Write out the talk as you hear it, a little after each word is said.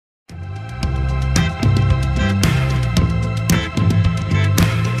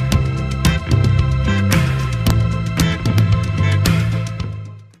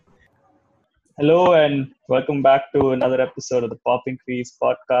Hello and welcome back to another episode of the Popping Crease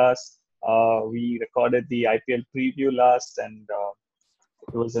podcast. We recorded the IPL preview last, and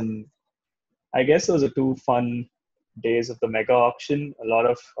it was I guess it was a two fun days of the mega auction. A lot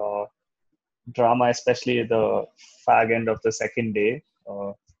of drama, especially at the fag end of the second day.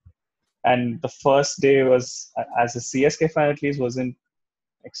 And the first day was, as a CSK fan at least, wasn't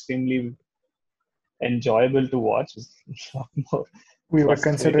extremely enjoyable to watch. It was a lot more We were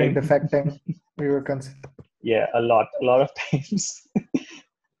considering frustrating. defecting. We were considering. Yeah, a lot of times.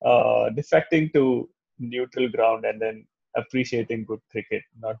 Defecting to neutral ground and then appreciating good cricket,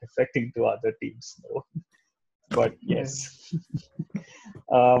 not defecting to other teams. No. But yes.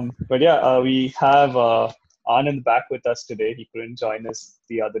 But yeah, we have Anand back with us today. He couldn't join us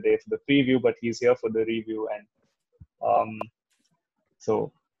the other day for the preview, but he's here for the review. And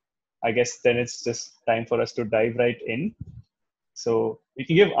so I guess then it's just time for us to dive right in. So we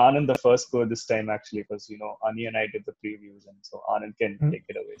can give Anand the first go this time, actually, because Ani and I did the previews, and so Anand can take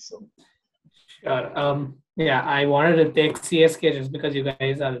it away. So Sure. Yeah, I wanted to take CSK just because you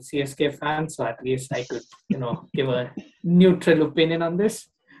guys are CSK fans, so at least I could, give a neutral opinion on this.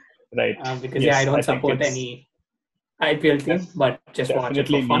 right, Because yes, I don't think support it's any IPL team, but just watch it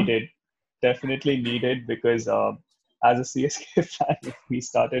definitely for fun. needed. Definitely needed because as a CSK fan, if we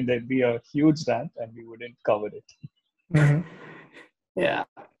started, there'd be a huge rant, and we wouldn't cover it. Mhm. Yeah.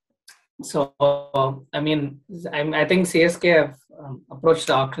 So I think CSK have approached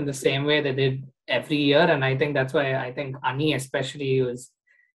the auction the same way they did every year, and I think that's why I think Ani especially was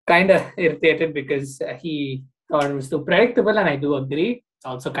kind of irritated because he thought it was too predictable, and I do agree. It's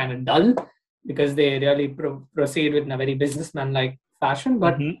also kind of dull because they really proceed with in a very businessman-like fashion.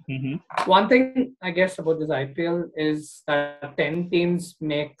 But one thing I guess about this IPL is that 10 teams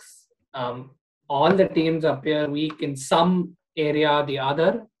makes all the teams appear weak in some area or the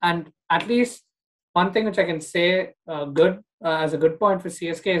other, and at least one thing which I can say good as a good point for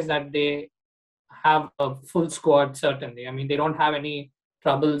CSK is that they have a full squad. Certainly, I mean they don't have any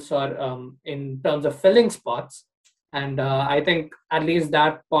troubles or in terms of filling spots, and I think at least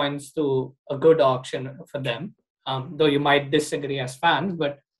that points to a good auction for them. Though you might disagree as fans,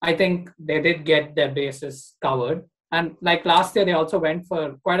 but I think they did get their bases covered. And like last year, they also went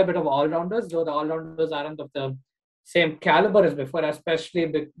for quite a bit of all-rounders, though the all-rounders aren't of the same caliber as before,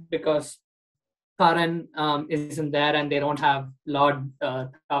 especially because Karan isn't there and they don't have Lord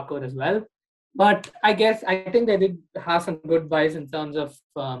Thakur as well. But I guess I think they did have some good buys in terms of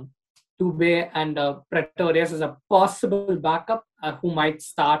Dubey and Pretorius as a possible backup who might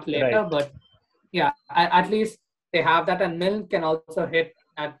start later. Right. But yeah, at least they have that, and Milne can also hit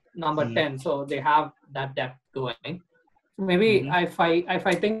at number 10, so they have that depth going. Maybe if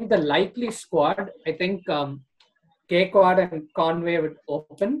I think the likely squad, I think Gaikwad and Conway would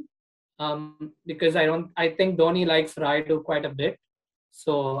open because I think Dhoni likes Raidu quite a bit,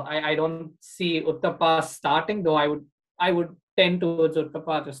 so I don't see Uttapa starting, though I would tend towards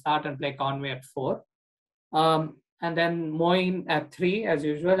Uttapa to start and play Conway at 4. And then Moeen at 3 as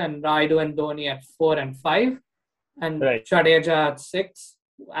usual, and Raidu and Dhoni at 4 and 5, and Right. Jadeja at 6.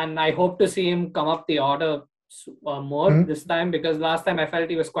 And I hope to see him come up the order more this time, because last time I felt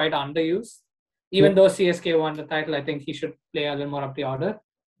he was quite underused. Even though CSK won the title, I think he should play a little more up the order.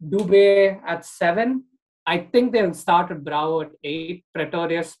 Dubey at 7. I think they'll start with Bravo at 8.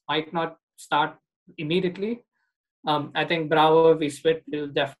 Pretorius might not start immediately. I think Bravo, if we switch, will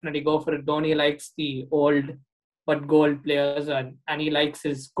definitely go for it. Dhoni likes the old but gold players, and he likes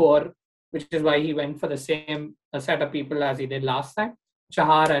his core, which is why he went for the same set of people as he did last time.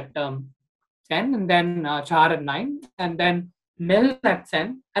 Chahar at 10, and then Chahar at 9, and then Milne at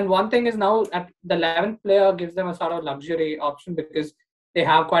 10. And one thing is now at the 11th player gives them a sort of luxury option because they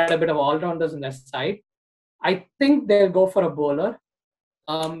have quite a bit of all-rounders on their side. I think they'll go for a bowler.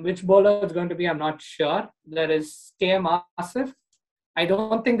 Which bowler is going to be, I'm not sure. There is KM Asif. I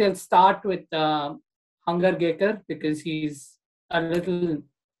don't think they'll start with Hunger Gaker because he's a little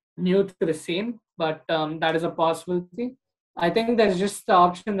new to the scene, but that is a possibility. I think there's just the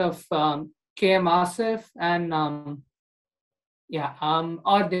option of KM Asif and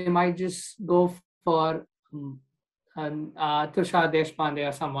or they might just go for Tushar Deshpande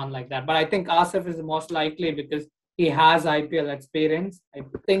or someone like that. But I think Asif is the most likely because he has IPL experience. I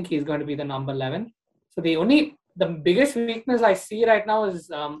think he's going to be the number 11. So the biggest weakness I see right now is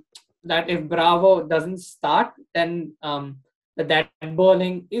that if Bravo doesn't start, then the dead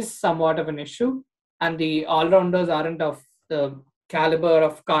bowling is somewhat of an issue, and the all-rounders aren't of the caliber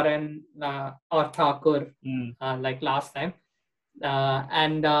of Karan or Thakur like last time.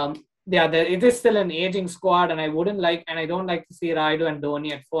 It is still an aging squad, and I don't like to see Raidu and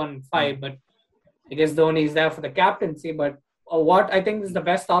Dhoni at 4 and 5, but I guess Dhoni is there for the captaincy, but what I think is the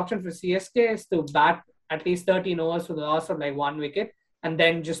best option for CSK is to bat at least 13 overs for the loss of like 1 wicket, and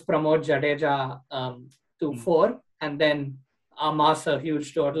then just promote Jadeja to 4, and then amass a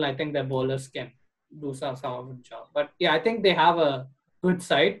huge total. I think their bowlers can do some of the job. But yeah, I think they have a good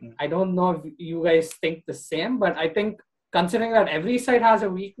side. I don't know if you guys think the same, but I think considering that every side has a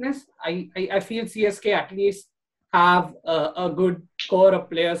weakness, I feel CSK at least have a good core of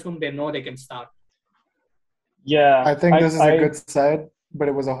players whom they know they can start. Yeah, I think this is a good side, but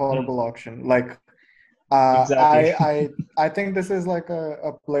it was a horrible auction. Like, exactly. I think this is like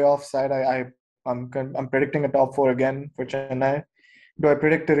a playoff side. I'm predicting a top 4 again for Chennai. Do I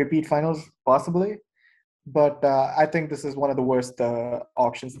predict a repeat finals? Possibly. But I think this is one of the worst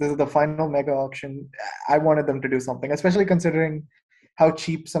auctions. This is the final mega auction. I wanted them to do something, especially considering how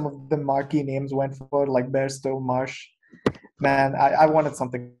cheap some of the marquee names went for, like Bairstow, Marsh. Man, I wanted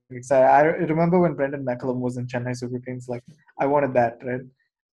something exciting. I remember when Brendan McCullum was in Chennai Super Kings. Like, I wanted that, right?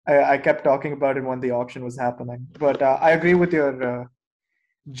 I kept talking about it when the auction was happening. But I agree with your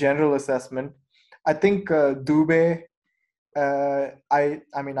general assessment. I think Dubé. I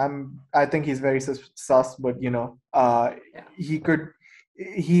think he's very sus, but he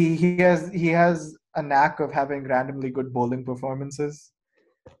has a knack of having randomly good bowling performances,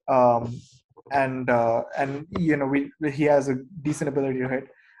 and he has a decent ability to hit.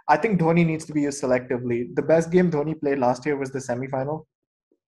 I think Dhoni needs to be used selectively. The best game Dhoni played last year was the semi-final,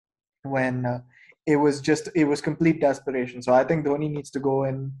 when it was complete desperation. So I think Dhoni needs to go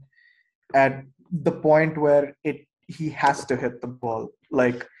in at the point where he has to hit the ball,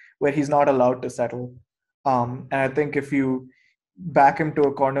 like where he's not allowed to settle. And I think if you back him to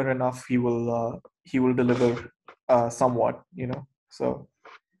a corner enough, he will deliver somewhat. So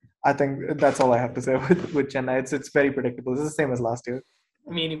I think that's all I have to say with Chennai. It's very predictable. It's the same as last year.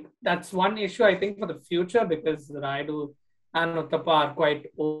 I mean, that's one issue I think for the future, because Raidu and Uthappa are quite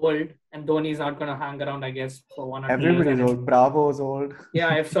old, and Dhoni is not going to hang around, I guess, for 1 or 2 years. Everybody's old. Bravo's old.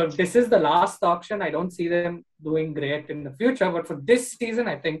 Yeah, if this is the last auction, I don't see them doing great in the future. But for this season,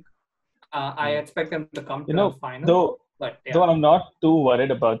 I think I expect them to come to the final. Though I'm not too worried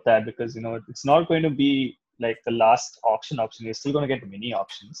about that, because it's not going to be like the last auction. You're still going to get mini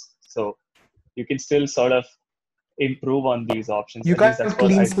auctions, so you can still sort of improve on these options. You can't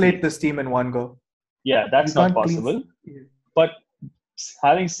clean slate this team in one go. Yeah, that's not possible. But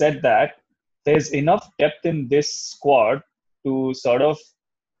having said that, there's enough depth in this squad to sort of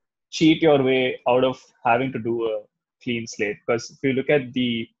cheat your way out of having to do a clean slate. Because if you look at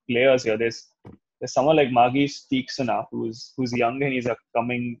the players here, there's someone like Magish Theekshana, who's young and he's a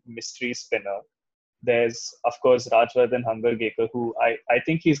coming mystery spinner. There's, of course, Rajwardhan Hangargekar, who I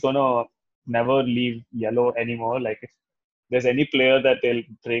think he's going to never leave yellow anymore. Like, if there's any player that they'll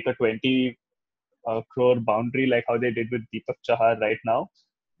break a 20 crore boundary, like how they did with Deepak Chahar right now,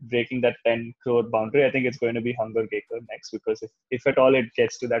 breaking that 10 crore boundary, I think it's going to be Hangargekar next, because if at all it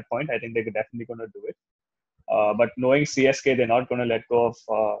gets to that point, I think they're definitely going to do it. But knowing CSK, they're not going to let go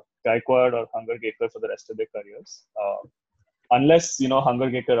of Gaikwad or Hangargekar for the rest of their careers. Unless,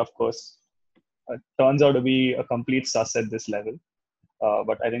 Hangargekar, of course, turns out to be a complete sus at this level.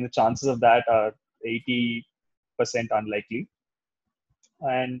 But I think the chances of that are 80% unlikely.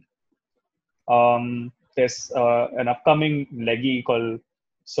 And there's an upcoming leggy called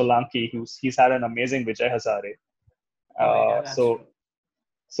Solanki, he's had an amazing Vijay Hazare.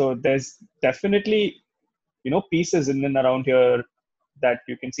 So there's definitely pieces in and around here that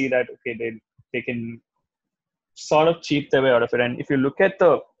you can see that okay, they can sort of cheat their way out of it. And if you look at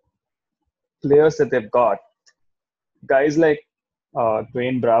the players that they've got, guys like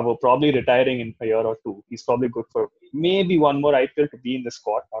Dwayne Bravo probably retiring in a year or two. He's probably good for maybe one more IPL to be in the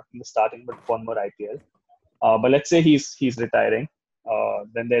squad, not in the starting, but one more IPL. But let's say he's retiring.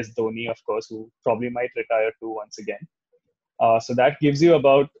 Then there's Dhoni, of course, who probably might retire too once again. So that gives you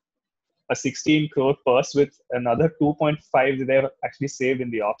about a 16 crore purse with another 2.5 that they've actually saved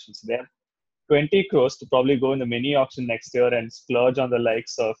in the auction. So they have 20 crores to probably go in the mini auction next year and splurge on the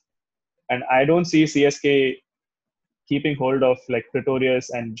likes of. And I don't see CSK keeping hold of like Pretorius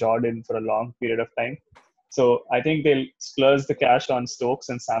and Jordan for a long period of time. So I think they'll splurge the cash on Stokes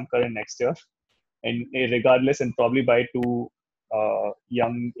and Sam Curran next year, and regardless, and probably buy 2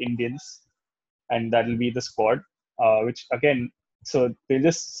 young Indians, and that'll be the squad. Which again, so they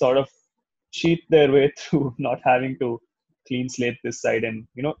just sort of cheat their way through not having to clean slate this side and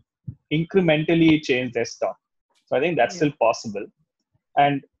incrementally change their stock. So I think that's still possible.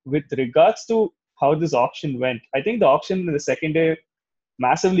 And with regards to how this auction went, I think the auction in the second day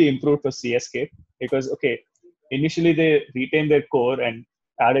massively improved for CSK because, okay, initially they retained their core, and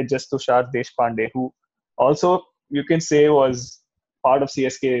added just Tushar Deshpande, who also you can say was part of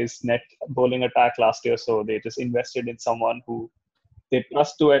CSK's net bowling attack last year. So they just invested in someone who they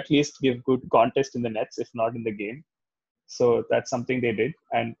trust to at least give good contest in the nets, if not in the game. So that's something they did.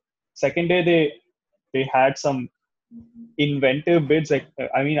 And second day they had some inventive bids. Like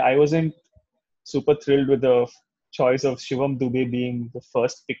I mean, I wasn't super thrilled with the choice of Shivam Dubey being the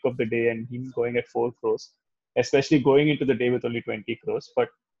first pick of the day and him going at 4 crores, especially going into the day with only 20 crores. But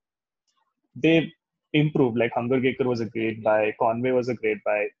they improved. Like Hungergaker was a great buy, Conway was a great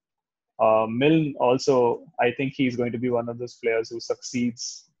buy. Milne also, I think he's going to be one of those players who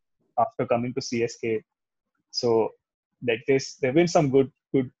succeeds after coming to CSK. So like this, there've been some good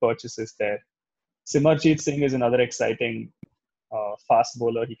purchases there. Simarjeet Singh is another exciting fast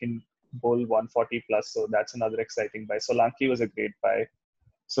bowler. He can bowl 140 plus, so that's another exciting buy. Solanki was a great buy.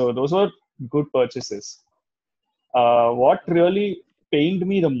 So those were good purchases. What really pained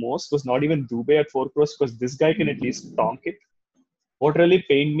me the most was not even Dubey at 4 crores, because this guy can at least tonk it. What really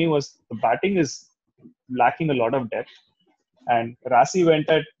pained me was the batting is lacking a lot of depth. And Rassi went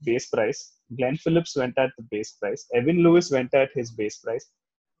at base price. Glenn Phillips went at the base price. Evan Lewis went at his base price.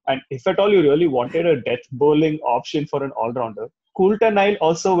 And if at all you really wanted a death bowling option for an all-rounder, Coulter Nile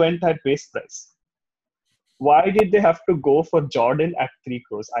also went at base price. Why did they have to go for Jordan at 3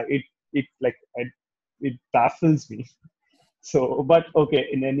 crores? It baffles me. So, but okay,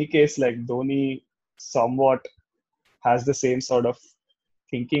 in any case, like Dhoni somewhat has the same sort of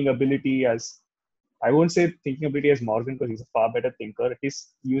thinking ability as, I won't say thinking ability as Morgan because he's a far better thinker. He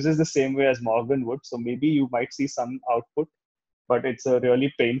uses the same way as Morgan would. So maybe you might see some output, but it's a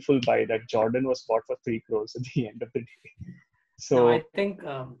really painful buy that Jordan was bought for 3 crores at the end of the day. So no, I think,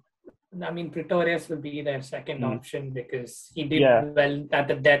 Pretorius will be their second option because he did well at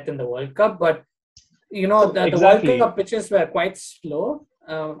the death in the World Cup. But, the World Cup pitches were quite slow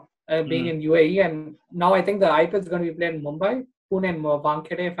being in UAE. And now I think the IPL is going to be played in Mumbai, Pune and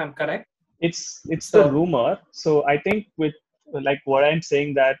Wankhede, if I'm correct. It's the rumor. So I think with like what I'm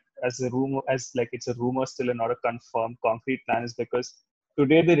saying that as a rumor, as like it's a rumor still and not a confirmed concrete plan, is because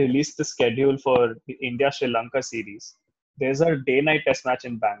today they released the schedule for the India-Sri Lanka series. There's a day-night test match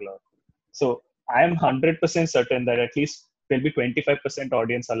in Bangalore. So I am 100% certain that at least there'll be 25%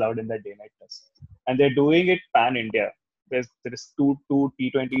 audience allowed in that day-night test. And they're doing it pan-India. There is two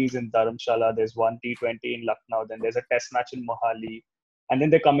T20s in Dharamshala. There's one T20 in Lucknow. Then there's a test match in Mohali. And then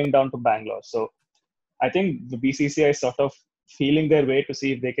they're coming down to Bangalore. So I think the BCCI is sort of feeling their way to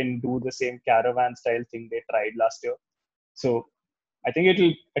see if they can do the same caravan style thing they tried last year. So I think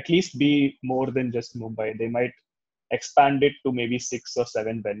it'll at least be more than just Mumbai. They might expand it to maybe 6 or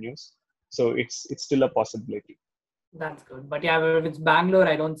 7 venues. So it's still a possibility. That's good. But yeah, if it's Bangalore,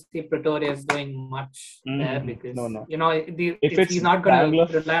 I don't see Pretorius doing much there because he's not going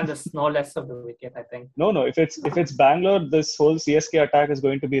to rely on the snowless of the wicket, I think. No. If it's Bangalore, this whole CSK attack is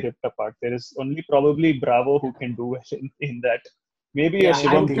going to be ripped apart. There is only probably Bravo who can do well in that. Maybe a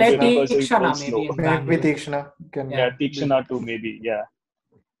Shivam Tikshana maybe in Bangalore. Maybe Tikshana can. Yeah, Tikshana too, maybe. Yeah.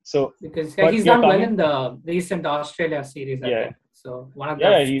 So because he's done well in the recent Australia series, I think. So one of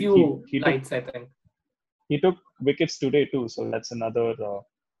the few lights, I think. He took wickets today too, so that's another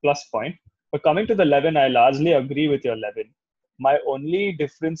plus point. But coming to the 11, I largely agree with your 11. My only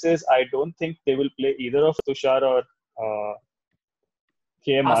difference is I don't think they will play either of Tushar or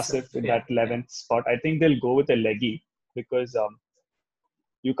KM Asif in that 11th spot. I think they'll go with a leggy because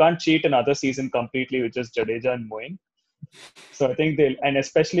you can't cheat another season completely with just Jadeja and Moeen. So I think and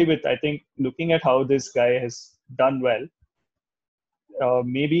especially with, I think, looking at how this guy has done well,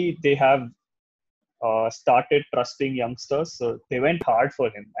 maybe they have started trusting youngsters. So they went hard for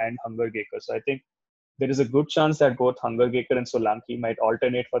him and Hungergaker. So I think there is a good chance that both Hungergaker and Solanki might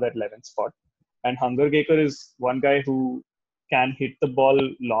alternate for that 11th spot. And Hungergaker is one guy who can hit the ball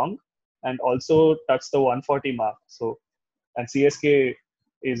long and also touch the 140 mark. So, and CSK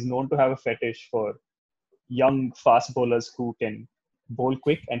is known to have a fetish for young fast bowlers who can bowl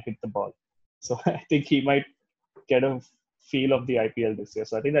quick and hit the ball. So I think he might get a feel of the IPL this year.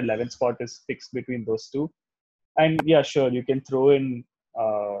 So I think the 11th spot is fixed between those two. And yeah, sure, you can throw in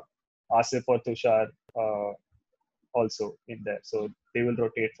Asif or Tushar also in there. So they will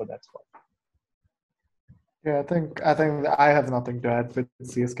rotate for that spot. Yeah, I think I have nothing to add with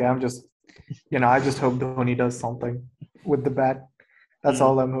CSK. I'm just, I just hope Dhoni does something with the bat. That's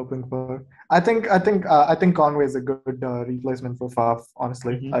all I'm hoping for. I think Conway is a good replacement for Faf.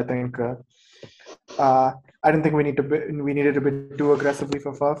 Honestly, I think I didn't think we needed to be too aggressively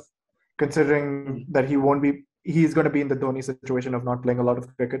for Faf, considering that he's going to be in the Dhoni situation of not playing a lot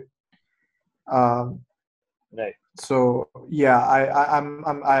of cricket. Right. So yeah,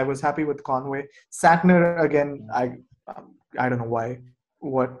 I was happy with Conway. Satner again, I don't know why,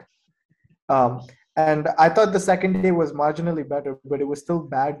 what. Um, and I thought the second day was marginally better, but it was still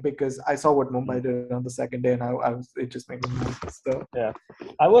bad because I saw what Mumbai did on the second day, and I was it just made me mad. So Yeah.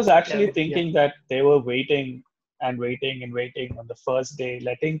 I was actually Yeah. thinking that they were waiting and waiting and waiting on the first day,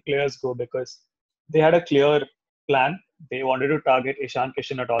 letting players go because they had a clear plan. They wanted to target Ishan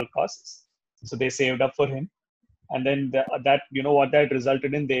Kishan at all costs. So they saved up for him. And then that, you know what that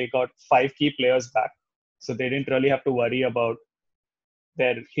resulted in? They got 5 key players back. So they didn't really have to worry about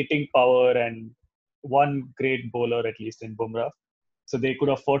their hitting power and one great bowler, at least in Bumrah. So they could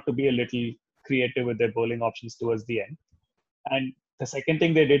afford to be a little creative with their bowling options towards the end. And the second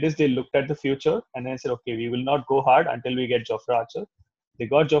thing they did is they looked at the future and then said, okay, we will not go hard until we get Jofra Archer. They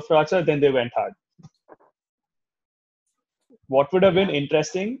got Jofra Archer, then they went hard. What would have been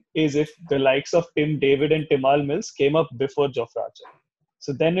interesting is if the likes of Tim David and Timal Mills came up before Jofra Archer.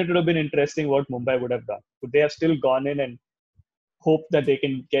 So then it would have been interesting what Mumbai would have done. Would they have still gone in and hope that they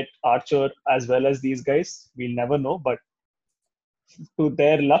can get Archer as well as these guys? We'll never know, but to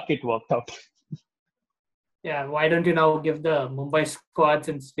their luck, it worked out. Yeah. Why don't you now give the Mumbai squad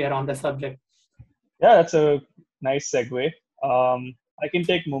since we are on the subject? Yeah, that's a nice segue. I can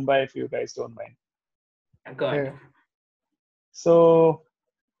take Mumbai if you guys don't mind. Go ahead. yeah. So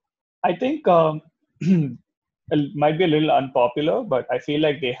I think it might be a little unpopular, but I feel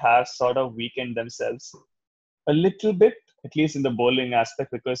like they have sort of weakened themselves a little bit, at least in the bowling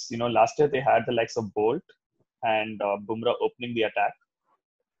aspect, because last year they had the likes of Bolt and Bumrah opening the attack,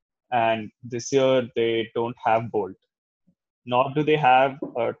 and this year they don't have Bolt. Nor do they have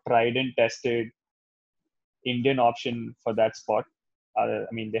a tried and tested Indian option for that spot. I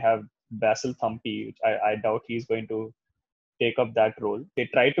mean, they have Basil Thampi, which I doubt he's going to take up that role. They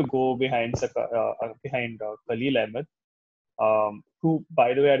tried to go behind Khalil Ahmed, who,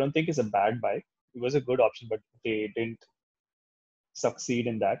 by the way, I don't think is a bad buy. He was a good option, but they didn't succeed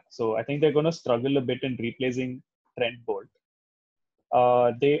in that. So I think they're going to struggle a bit in replacing Trent Bolt.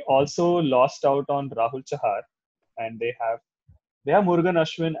 They also lost out on Rahul Chahar, and they have Murugan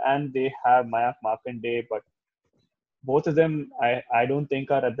Ashwin and they have Mayank Markande, but both of them I don't think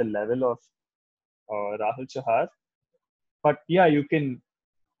are at the level of Rahul Chahar. But yeah, you can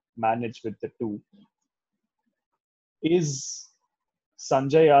manage with the two. Is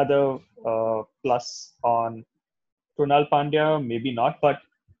Sanjay Yadav plus on Krunal Pandya? Maybe not, but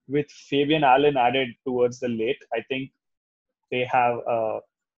with Fabian Allen added towards the late, I think they have a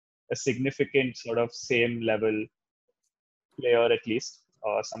significant sort of same level player at least.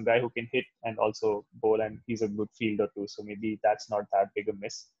 Some guy who can hit and also bowl, and he's a good fielder too. So maybe that's not that big a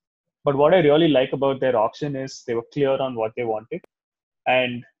miss. But what I really like about their auction is they were clear on what they wanted,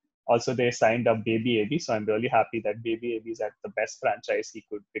 and also they signed up Baby AB. So I'm really happy that Baby AB is at the best franchise he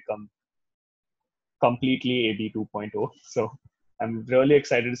could become, completely AB 2.0. So I'm really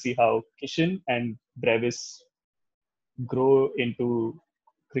excited to see how Kishan and Brevis grow into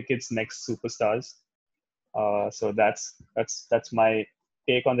cricket's next superstars. So that's my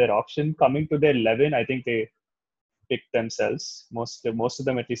take on their auction. Coming to their 11, I think they picked themselves. Most of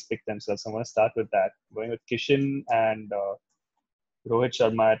them at least picked themselves. I'm going to start with that. Going with Kishan and Rohit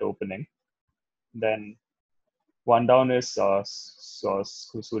Sharma at opening. Then one down is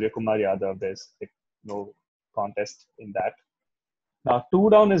Surya Kumar Yadav. There's no contest in that. Now, two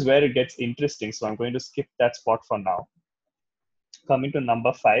down is where it gets interesting. So I'm going to skip that spot for now. Coming to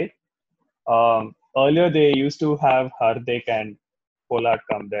number 5. Earlier, they used to have Hardik and Pollard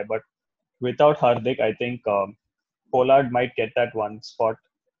come there. But without Hardik, I think Pollard might get that one spot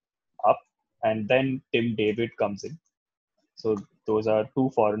up. And then Tim David comes in. So those are two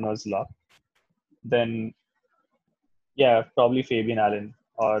foreigners left. Then, yeah, probably Fabian Allen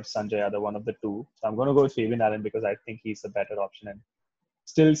or Sanjay Yadav, one of the two. So I'm going to go with Fabian Allen because I think he's a better option and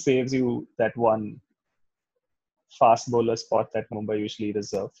still saves you that one fast bowler spot that Mumbai usually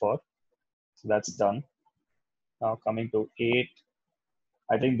reserve for. So that's done. Now coming to 8,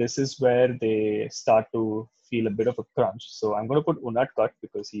 I think this is where they start to feel a bit of a crunch. So I'm going to put Unadkat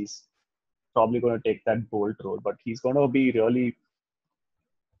because he's probably going to take that bold role, but he's going to be really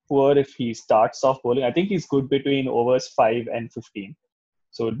poor if he starts off bowling. I think he's good between overs 5 and 15.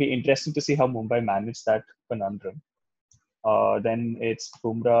 So it'd be interesting to see how Mumbai manage that conundrum. Then it's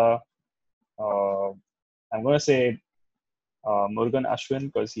Bumrah. I'm going to say Murugan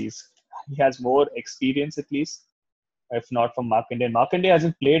Ashwin because he has more experience at least, if not from Markande. And Markande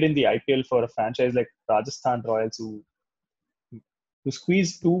hasn't played in the IPL for a franchise like Rajasthan Royals who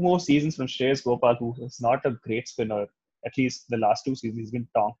squeezed 2 more seasons from Shreyas Gopal, who is not a great spinner. At least the last 2 seasons, he's been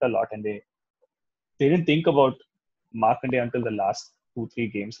tonked a lot, and they they didn't think about Markanday until the last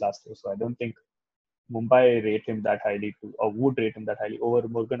 2-3 games last year. So I don't think Mumbai rate him that highly or would rate him that highly over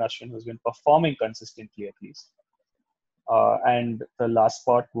Murugan Ashwin, who's been performing consistently at least. And the last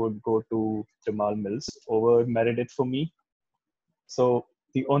spot would go to Jamal Mills over Meredith for me. So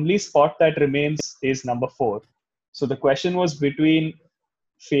the only spot that remains is number 4. So the question was between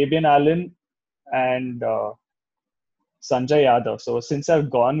Fabian Allen and Sanjay Yadav. So since I've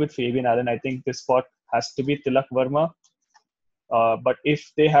gone with Fabian Allen, I think this spot has to be Tilak Verma. But if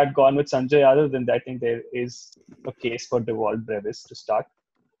they had gone with Sanjay Yadav, then I think there is a case for Devol Brevis to start.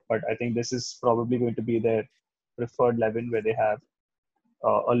 But I think this is probably going to be their preferred 11, where they have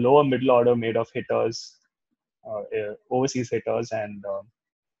a lower middle order made of hitters, overseas hitters, and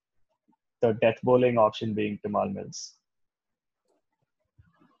the death bowling option being Jamal Mills.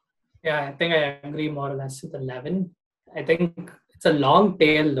 Yeah, I think I agree more or less with 11. I think it's a long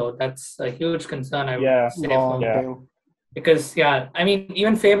tail though. That's a huge concern. I would say long for tail. Because I mean,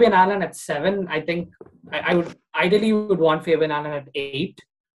 even Fabian Allen at 7, I think I would ideally would want Fabian Allen at 8,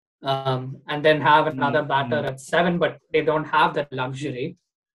 and then have another batter at 7, but they don't have that luxury.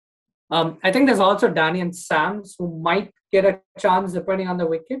 I think there's also Danny and Sams who might get a chance depending on the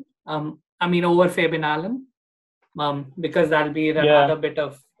wicket. I mean, over Fabian Allen, because that'll be another bit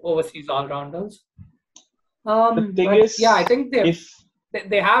of overseas all-rounders. The thing is, I think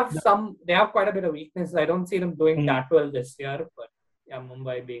they have quite a bit of weakness. I don't see them doing that well this year, but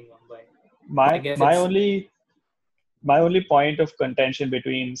Mumbai being Mumbai. My only point of contention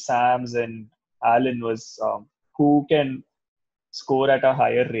between Sams and Allen was who can score at a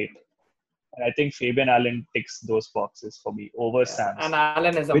higher rate. And I think Fabian Allen ticks those boxes for me over Sams. And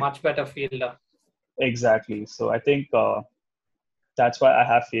Allen is a much better fielder. Exactly. So I think that's why I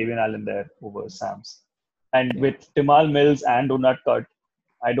have Fabian Allen there over Sams. And with Jamal Mills and Unadkat,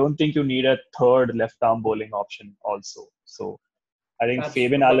 I don't think you need a third left-arm bowling option also. So I think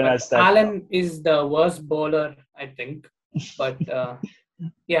Fabian Allen has that. Allen is the worst bowler, I think. But I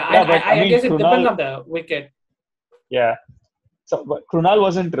guess it depends on the wicket. Yeah. So but Krunal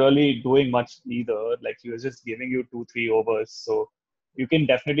wasn't really doing much either. Like he was just giving you 2-3 overs. So you can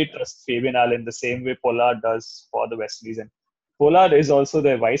definitely trust Fabian Allen the same way Pollard does for the West Indies. And Pollard is also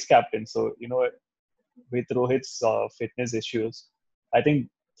their vice captain. So, with Rohit's fitness issues, I think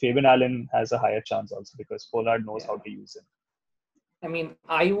Fabian Allen has a higher chance also because Pollard knows how to use him. I mean,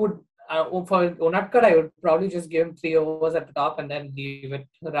 I would, for Unadkat, I would probably just give him 3 overs at the top and then leave it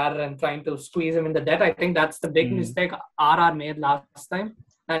rather than trying to squeeze him in the death. I think that's the big mistake RR made last time.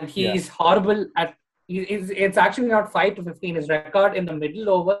 And he's horrible at, it's actually not 5 to 15. His record in the middle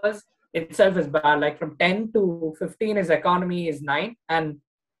overs itself is bad. Like from 10 to 15, his economy is 9. And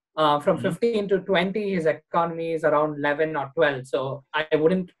from 15 to 20, his economy is around 11 or 12. So I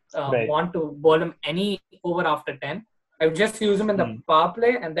wouldn't want to bowl him any over after 10. I would just use him in the power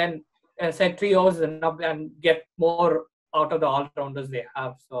play and then set 3 overs and get more out of the all-rounders they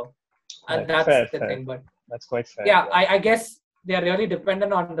have. So that's the thing. But that's quite fair. Yeah, I guess they are really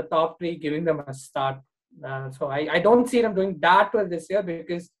dependent on the top 3 giving them a start. So I don't see them doing that well this year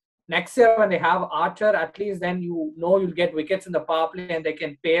because next year when they have Archer, at least then you'll get wickets in the power play and they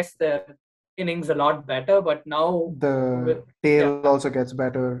can pace their innings a lot better. But now the tail also gets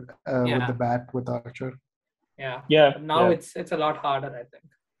better with the bat with Archer. Yeah. Now it's a lot harder, I think.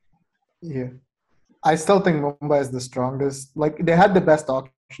 Yeah. I still think Mumbai is the strongest. Like they had the best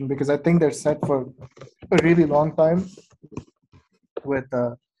option because I think they're set for a really long time with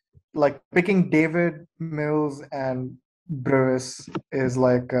like picking David, Mills and Brevis is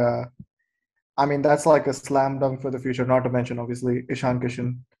like I mean that's like a slam dunk for the future, not to mention obviously Ishan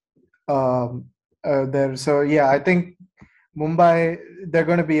Kishan there. So yeah, I think Mumbai, they're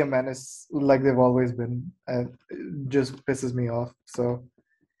going to be a menace like they've always been. It just pisses me off. So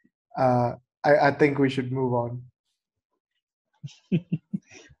I think we should move on.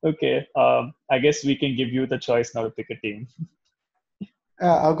 Okay. I guess we can give you the choice now to pick a team.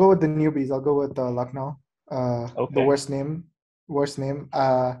 I'll go with the newbies. I'll go with Lucknow. Okay. The worst name.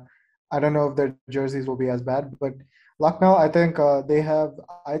 I don't know if their jerseys will be as bad, but Lucknow, I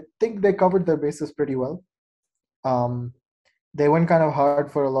think they covered their bases pretty well. They went kind of hard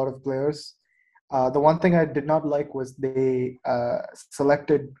for a lot of players. The one thing I did not like was they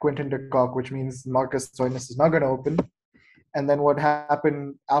selected Quinton de Kock, which means Marcus Stoinis is not going to open. And then what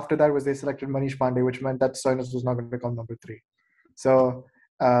happened after that was they selected Manish Pandey, which meant that Stoinis was not going to become number 3. So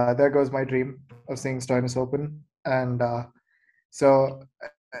there goes my dream of seeing Stoinis open. And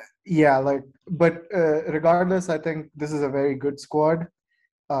but regardless, I think this is a very good squad.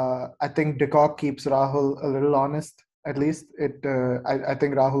 I think de Kock keeps Rahul a little honest. At least I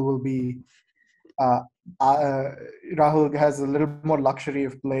think Rahul will be uh, uh, Rahul has a little more luxury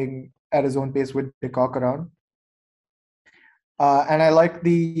of playing at his own pace with de Kock around. And I like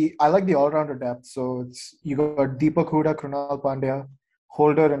the all-rounder depth. So it's you got Deepak Huda, Krunal Pandya,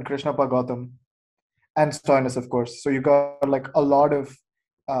 Holder, and Krishnappa Gautam, and Stoinis, of course. So you got like a lot of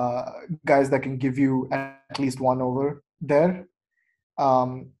guys that can give you at least one over there.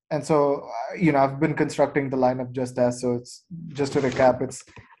 And so I've been constructing the lineup just as. So it's just to recap: it's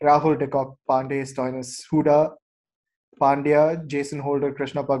Rahul, de Kock, Pandey, Stoinis, Huda, Pandya, Jason Holder,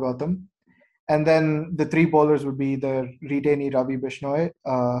 Krishnappa Gautam. And then the three bowlers would be the retainee Ravi Bishnoi,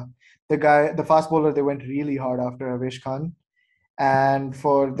 the fast bowler they went really hard after Avesh Khan, and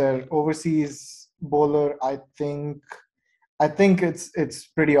for their overseas bowler, I think it's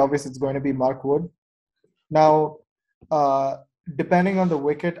pretty obvious it's going to be Mark Wood. Now, uh, depending on the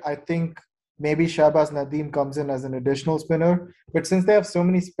wicket, I think maybe Shahbaz Nadeem comes in as an additional spinner, but since they have so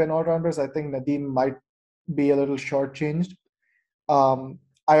many spin all rounders, I think Nadeem might be a little shortchanged. Um,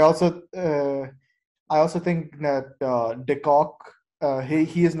 I also uh, I also think that De Kock,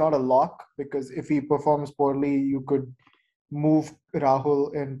 he is not a lock because if he performs poorly, you could move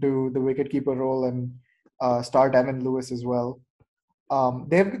Rahul into the wicketkeeper role and start Evan Lewis as well.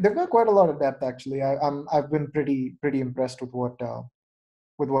 They've got quite a lot of depth actually. I've been pretty impressed with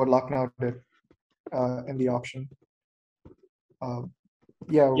what Lucknow did in the auction. Uh,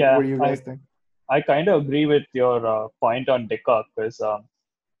 yeah, Yeah, what do you guys think? I kind of agree with your point on de Kock because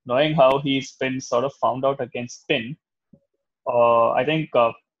knowing how he's been sort of found out against spin, I think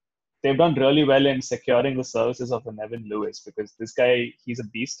they've done really well in securing the services of an Evan Lewis because this guy, he's a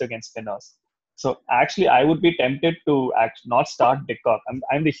beast against spinners. So actually, I would be tempted to not start de Kock.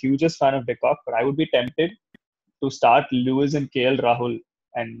 I'm the hugest fan of de Kock, but I would be tempted to start Lewis and KL Rahul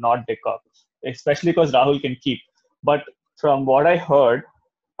and not de Kock, especially because Rahul can keep. But from what I heard,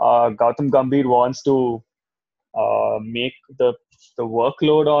 Gautam Gambhir wants to make the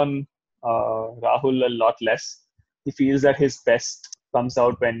workload on Rahul a lot less. He feels that his best comes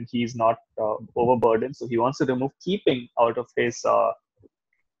out when he's not overburdened, so he wants to remove keeping out of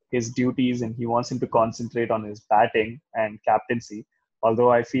his duties, and he wants him to concentrate on his batting and captaincy.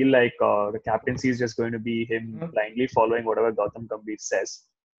 Although I feel like the captaincy is just going to be him Mhm. blindly following whatever Gautam Gambhir says,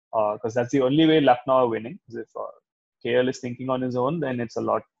 because that's the only way Lucknow are winning. If KL is thinking on his own, then it's a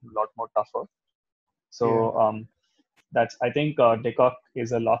lot more tougher. Yeah. So that's I think de Kock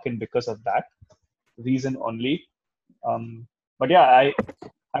is a lock in because of that reason only. But yeah,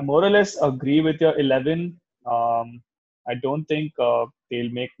 I more or less agree with your 11. I don't think they'll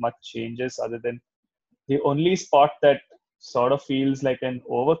make much changes other than the only spot that sort of feels like an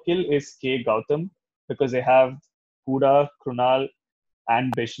overkill is K Gautam because they have Huda, Krunal,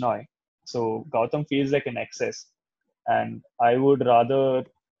 and Bishnoi. So Gautam feels like an excess, and I would rather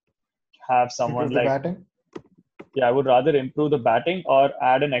have someone Improve the like batting. yeah, I would rather improve the batting or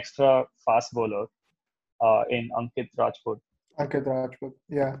add an extra fast bowler in Ankit Rajput. Ankit Rajput.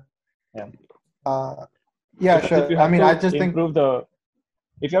 Yeah. Yeah, Uh, yeah, because if sure. you I have mean, I to just think improve the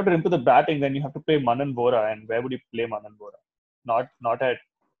if you have to improve the batting, then you have to play Manan Bora, and where would you play Manan Bora? Not at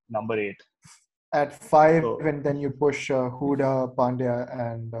number 8. at five, So, and then you push Huda, Pandya,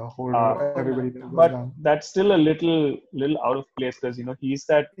 and uh, Holder. Everybody Holder, that yeah. goes but down. that's still a little out of place because he's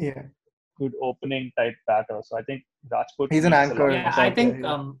that Yeah, good opening type batter. So I think Rajput he's an needs a lot anchor Yeah, more I type space. guy. think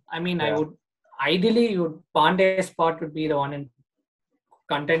Yeah. I mean I Yeah. would ideally you Pandey's spot would be the one in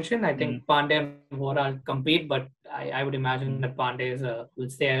contention. I Mm, think Pandey and Vora compete, but I would imagine mm, that Pandey will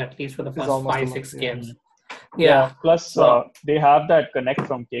stay at least for the He's first almost a five, lock. six Yeah. games. mm. Yeah. Yeah. Plus, So they have that connect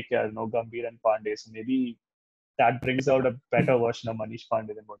from KKR, no Gambhir and Pandey. So maybe that brings out a better version of Manish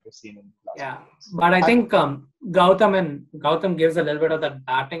Pandey than what we've seen in the last yeah. few years. But I I, think Gautam gives a little bit of that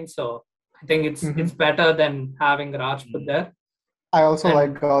batting, so I think it's mhm. better than having Rajput Mm, there. I also like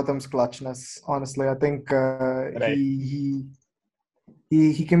And Gautam's clutchness. Honestly, I think right.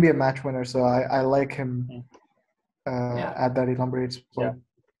 he can be a match winner. So I like him Mm, yeah, at that number 8 yeah. spot.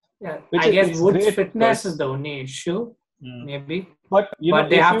 yeah. Which I is guess it's Wood's great fitness is because the only issue, mm. maybe. But But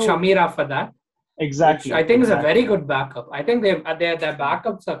they if have you Shamira for that, which I exactly think is a very exactly good backup. I think their mm,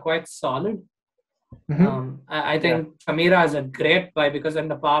 backups are quite solid. Hmm. I yeah think Shamira is a great buy because in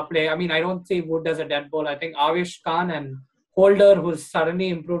the power play, I mean, I don't see Wood as a dead ball. I think Avish Khan and Holder, who's suddenly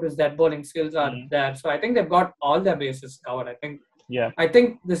improved his dead bowling skills, are mm, there. So I think they've got all their bases covered. yeah. I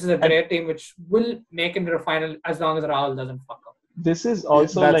think this is a And great team which will make into the final as long as Rahul doesn't fuck up. this is Yeah,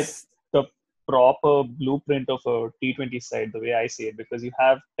 also like that's the proper blueprint of a T20 side, the way I see it, because you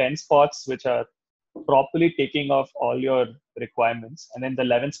have 10 spots which are properly taking off all your requirements, and then the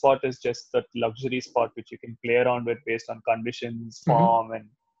 11th spot is just the luxury spot which you can play around with based on conditions, mhm. form, and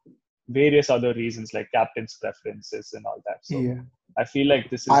various other reasons like captain's preferences and all that. So Yeah. I feel like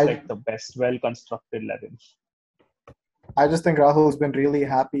this is like the best, well-constructed 11. I just think Rahul's been really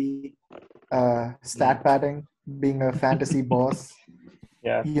happy stat padding, being a fantasy boss.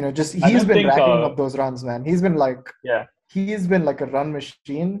 Yeah. Just I he's don't been think, racking up those runs, man. He's been yeah. like a run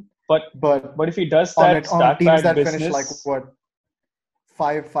machine. But if he does on that on stat teams pad that business, finish like what,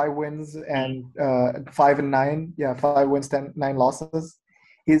 five wins and 5-9, 5 wins, 9 losses.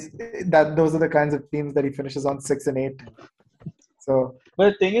 Those are the kinds of teams that he finishes on 6-8. So,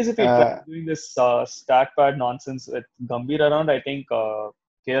 but the thing is, if he tries doing this stat pad nonsense with Gambhir around, I think KL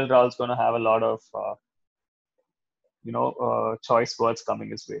Rahul's going to have a lot of choice words coming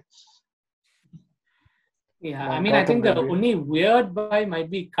his way. Yeah, I mean, I think the only weird buy might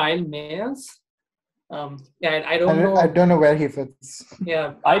be Kyle Mayers. I don't know. I don't know where he fits.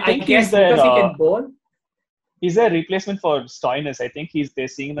 Yeah, I think guess because he can bowl. He's a replacement for Stoinis. I think they're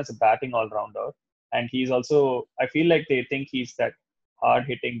seeing him as a batting all-rounder. And he's also, I feel like they think he's that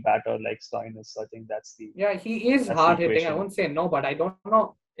hard-hitting batter like Stoinis. So I think that's the... Yeah, he is hard-hitting. I won't say no, but I don't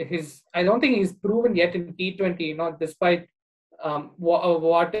know. I don't think he's proven yet in T20, despite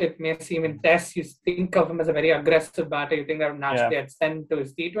what it may seem in tests. You think of him as a very aggressive batter. You think that naturally had sent to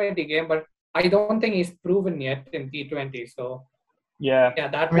his T20 game, but I don't think he's proven yet in T20. So, that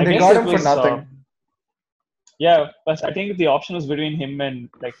they got him for nothing. But I think the option was between him and,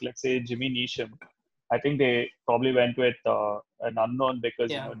 like, let's say, Jimmy Neesham. I think they probably went with an unknown because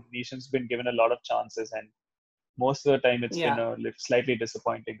Neesham's been given a lot of chances, and most of the time it's been a slightly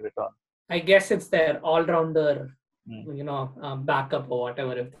disappointing return. I guess it's their all-rounder, backup or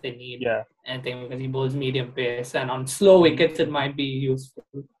whatever if they need. I think because he bowls medium pace, and on slow wickets it might be useful.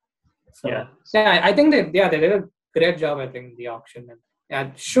 So, I think they did a great job. I think the auction,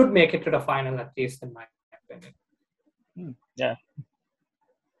 and should make it to the final at least in my opinion.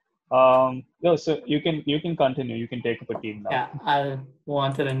 So you can continue. You can take up a team now. Yeah, I'll move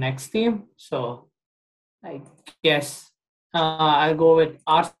on to the next team. So I guess I'll go with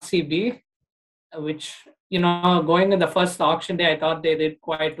RCB, which, going in the first auction day, I thought they did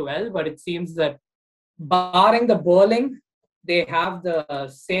quite well, but it seems that barring the bowling, they have the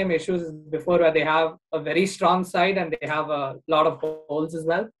same issues as before, where they have a very strong side and they have a lot of holes as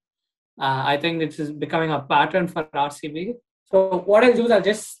well. I think this is becoming a pattern for RCB. So what I'll do is I'll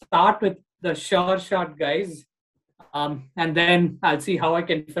just start with the sure shot guys, and then I'll see how I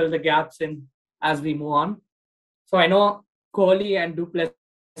can fill the gaps in as we move on. So I know Kohli and du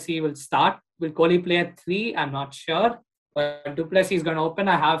Plessis will start. Will Kohli play at 3? I'm not sure. But du Plessis is going to open.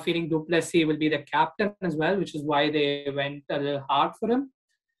 I have a feeling du Plessis will be the captain as well, which is why they went a little hard for him.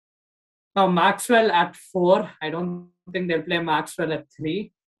 Now Maxwell at 4. I don't think they'll play Maxwell at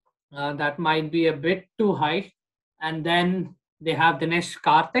 3. That might be a bit too high. And then they have Dinesh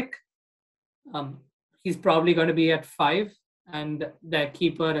Karthik. He's probably going to be at 5, and the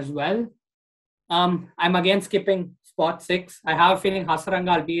keeper as well. I'm again skipping spot 6. I have a feeling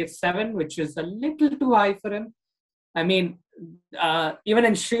Hasaranga will be at 7, which is a little too high for him. I mean, even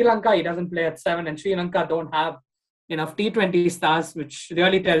in Sri Lanka, he doesn't play at 7, and Sri Lanka don't have enough T20 stars, which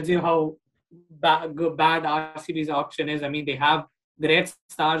really tells you how bad RCB's auction is. I mean, they have great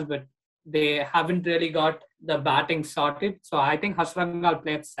stars, but they haven't really got the batting sorted. So I think Hasaranga will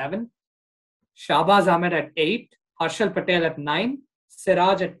play at 7. Shahbaz Ahmed at 8. Harshal Patel at 9.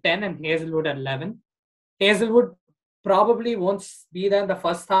 Siraj at 10 and Hazelwood at 11. Hazelwood probably won't be there in the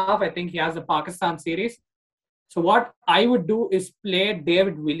first half. I think he has the Pakistan series. So what I would do is play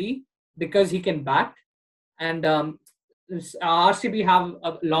David Willey because he can bat. And RCB have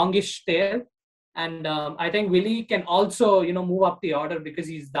a longish tail. And I think Willey can also, move up the order because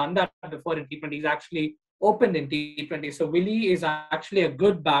he's done that before in T20. He's actually opened in T20. So Willey is actually a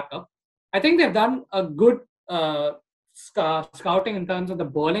good backup. I think they've done a good scouting in terms of the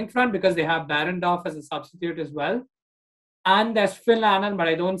bowling front because they have Barendorf as a substitute as well. And there's Phil Annan, but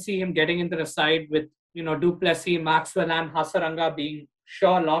I don't see him getting into the side with, du Plessis, Maxwell and Hasaranga being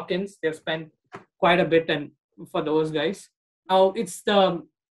sure lock-ins. They've spent quite a bit for those guys. Now, it's the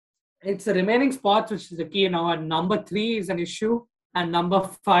remaining spots which is the key now. And number 3 is an issue and number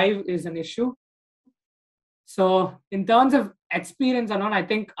 5 is an issue. So in terms of experience, I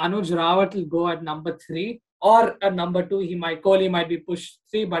think Anuj Rawat will go at number 3 or at number 2. Kohli might be pushed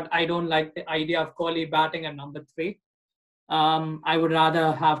 3, but I don't like the idea of Kohli batting at number 3. I would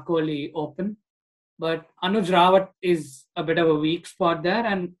rather have Kohli open. But Anuj Rawat is a bit of a weak spot there.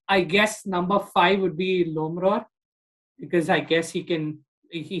 And I guess number 5 would be Lomror because I guess he can...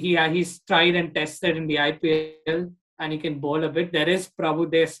 He's tried and tested in the IPL and he can bowl a bit. There is Prabhu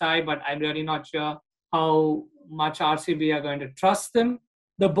Desai, but I'm really not sure how much RCB are going to trust him.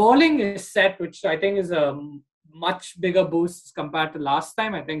 the bowling is set, which I think is a much bigger boost compared to last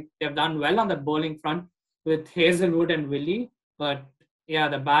time. I think they've done well on the bowling front with Hazelwood and Willie. But yeah,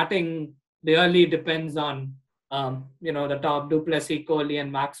 the batting really depends on the top Du Plessis, Kohli,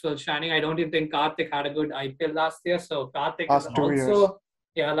 and Maxwell shining. I don't even think Karthik had a good IPL last year. So Karthik is Last 2 years. also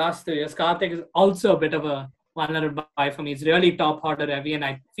last 2 years. Karthik is also a bit of a vulnerable buy for me. It's really top order heavy, and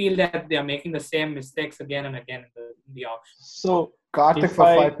I feel that they are making the same mistakes again and again in the auction. So Karthik if for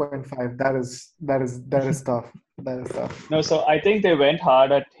I- 5.5. That is tough. That is tough. No, so I think they went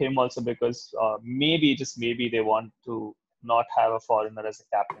hard at him also because maybe, just maybe, they want to not have a foreigner as a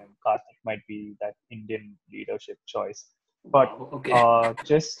captain. Karthik might be that Indian leadership choice. But Okay.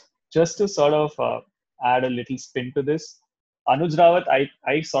 just to sort of add a little spin to this, Anuj Rawat,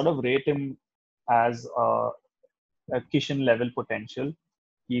 I sort of rate him as a Kishan level potential.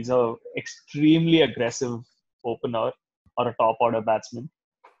 He's a extremely aggressive opener or a top order batsman.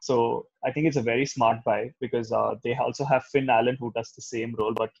 So I think it's a very smart buy because they also have Finn Allen who does the same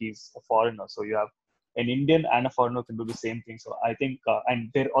role, but he's a foreigner. So you have an Indian and a foreigner who can do the same thing. So I think, and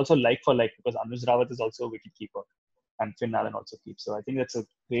they're also like for like because Anuj Rawat is also a wicket keeper and Finn Allen also keeps. So I think that's a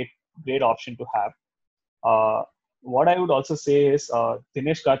great option to have. What I would also say is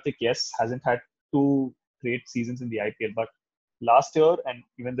Dinesh Karthik, yes, hasn't had two great seasons in the IPL, but last year and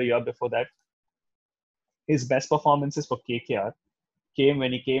even the year before that, his best performances for KKR came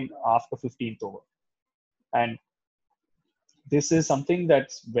when he came after 15th over. And this is something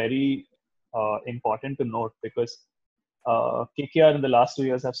that's very important to note because KKR in the last 2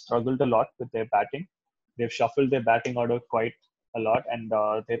 years have struggled a lot with their batting. They've shuffled their batting order quite a lot, and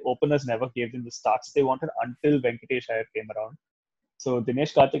their openers never gave them the starts they wanted until Venkatesh Iyer came around. So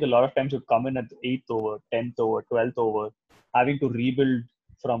Dinesh Karthik a lot of times would come in at the 8th over, 10th over, 12th over, having to rebuild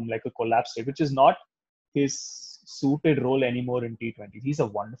from like a collapse state, which is not his suited role anymore in T20. He's a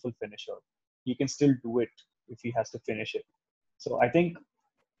wonderful finisher. He can still do it if he has to finish it. So I think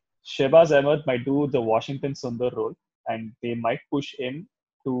Shehbaz Ahmed might do the Washington Sundar role, and they might push him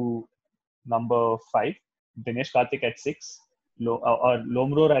to number 5, Dinesh Karthik at 6, or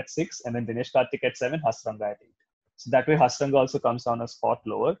Lomror at 6, and then Dinesh Karthik at 7, Hasranga at 8. So that way Hasranga also comes down a spot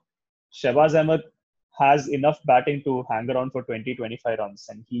lower. Shehbaz Ahmed has enough batting to hang around for 20-25 runs,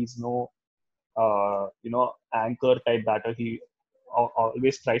 and he's no anchor type batter. He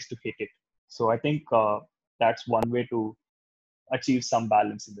always tries to hit it. So I think that's one way to achieve some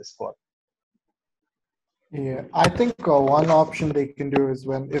balance in the squad. Yeah, I think one option they can do is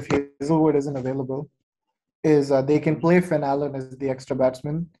if Hazelwood isn't available, is they can play Finn Allen as the extra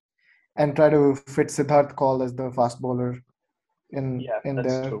batsman and try to fit Siddharth Kaul as the fast bowler in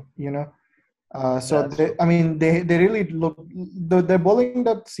there. True. They really look their bowling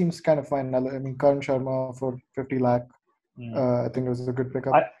that seems kind of fine. I mean, Karan Sharma for 50 lakh. I think it was a good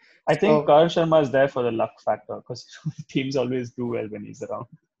pickup. I think Karan Sharma is there for the luck factor because teams always do well when he's around.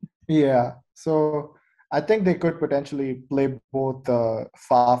 Yeah, so I think they could potentially play both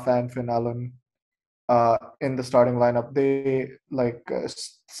Faf and Finn Allen in the starting lineup. They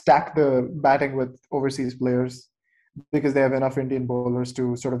stack the batting with overseas players because they have enough Indian bowlers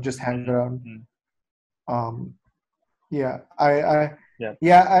to sort of just hang around. I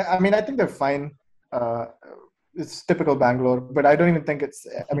mean, I think they're fine. It's typical Bangalore, but I don't even think it's.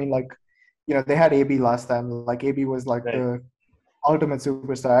 I mean, they had AB last time. Like AB was the ultimate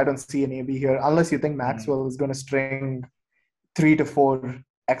superstar. I don't see an AB here unless you think Maxwell is going to string 3 to 4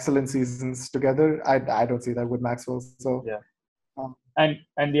 excellent seasons together. I don't see that with Maxwell. So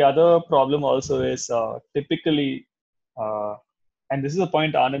and the other problem also is typically, and this is a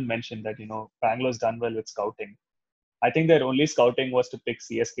point Anand mentioned that Bangalore's done well with scouting. I think their only scouting was to pick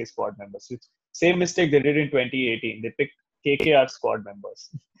CSK squad members. Same mistake they did in 2018. They picked KKR squad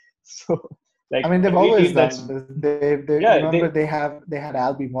members. So, I mean, they've always done this. They had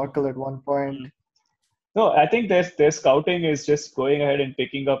Albie Morkel at one point. No, I think their scouting is just going ahead and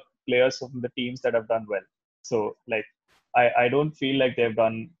picking up players from the teams that have done well. So, I don't feel like they've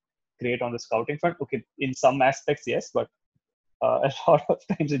done great on the scouting front. Okay, in some aspects, yes, but a lot of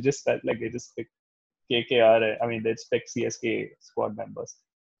times it just felt like they just picked KKR. I mean, they pick CSK squad members.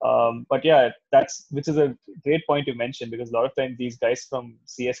 But yeah, which is a great point you mentioned because a lot of times these guys from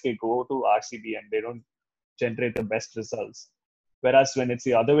CSK go to RCB and they don't generate the best results. Whereas when it's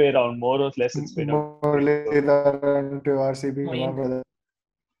the other way around, more or less it's been Muralidharan to RCB. Remember that?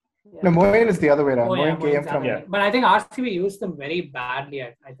 No, Moeen is the other way around. Moeen came from. But I think RCB used them very badly.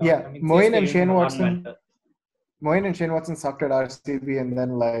 I thought. Yeah, Moeen and Shane Watson. Moeen and Shane Watson sucked at RCB and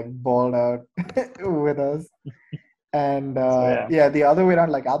then balled out with us. And the other way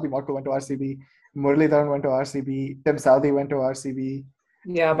around, Albie Morkel went to RCB, Muralidharan went to RCB, Tim Southee went to RCB.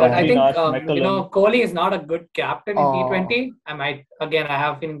 Yeah, but I Definitely think not McCullum. Kohli is not a good captain in Oh, T20. I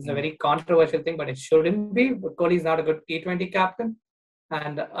have feeling it's a Mm. very controversial thing, but it shouldn't be. But Kohli is not a good T20 captain,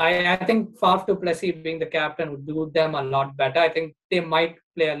 and I think Faf du Plessis being the captain would do them a lot better. I think they might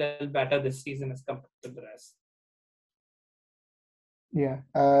play a little better this season as compared to the rest. yeah.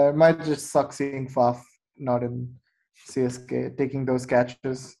 It might just suck seeing Faf not in CSK taking those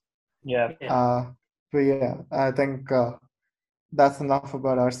catches. Yeah. Yeah. But yeah, I think that's enough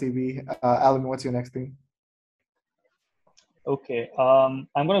about RCB. Alan, what's your next thing? Okay. I'm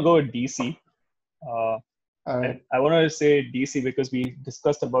gonna go with DC. Uh, All right. and I want to say DC because we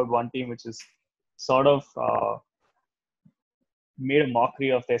discussed about one team which is sort of made a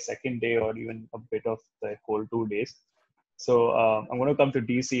mockery of their second day or even a bit of the whole 2 days. So I'm going to come to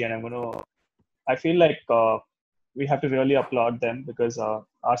DC and I feel like we have to really applaud them because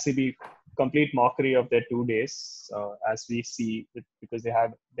RCB complete mockery of their 2 days as we see it, because they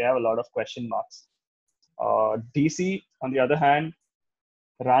have a lot of question marks. DC on the other hand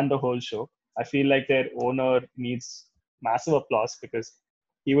ran the whole show. I feel like their owner needs massive applause because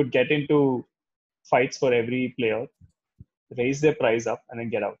he would get into fights for every player, raise their price up, and then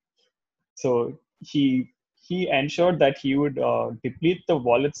get out. So he ensured that he would deplete the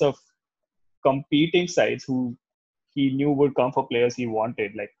wallets of competing sides who he knew would come for players he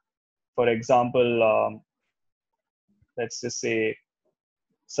wanted. Like for example, let's just say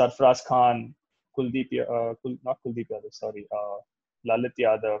Sarfraz Khan, not Kuldeep Yadav, sorry, Lalit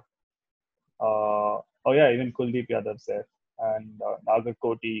Yadav. Oh yeah, even Kuldeep Yadav's there, and Nagar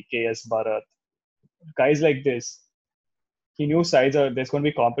Koti, KS Bharat, guys like this. He knew there's going to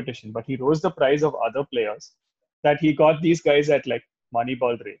be competition, but he rose the price of other players that he got these guys at like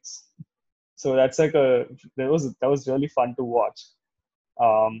Moneyball rates. So that's like that was really fun to watch.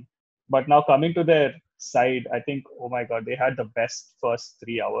 But now coming to their side, I think oh my god, they had the best first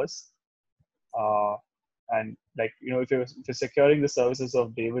 3 hours. Uh, and like if you're securing the services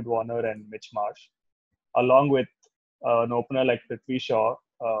of David Warner and Mitch Marsh, along with an opener like Prithvi Shaw,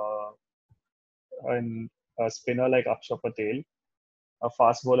 and a spinner like Akshay Patel, a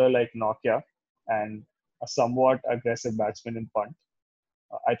fast bowler like Nokia, and a somewhat aggressive batsman in punt.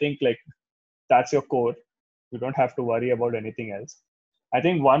 I think like that's your core. You don't have to worry about anything else. I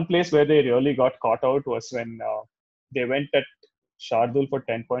think one place where they really got caught out was when they went at Shardul for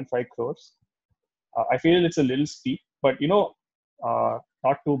 10.5 crores. I feel it's a little steep, but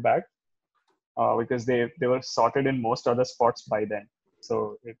not too bad because they were sorted in most other spots by then.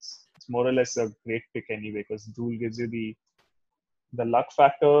 So it's more or less a great pick anyway because Dhul gives you the luck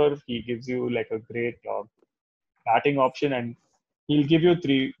factor. He gives you like a great batting option, and he'll give you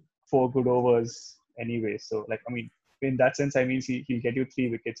 3-4 good overs anyway. So like I mean, in that sense, I mean he'll get you 3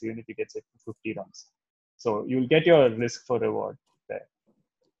 wickets even if he gets it 50 runs. So you'll get your risk for reward there.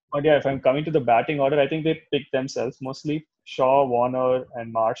 But yeah, if I'm coming to the batting order, I think they pick themselves mostly. Shaw, Warner,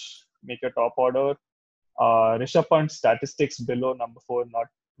 and Marsh make a top order. Rishabh Pant's statistics below number 4 not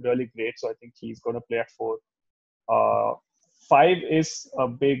really great, so I think he's going to play at 4. Uh, 5 is a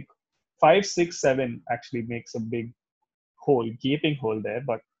big 5, 6, 7 actually makes a big gaping hole there.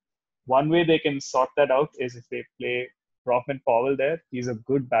 But one way they can sort that out is if they play Rockman Powell there. He's a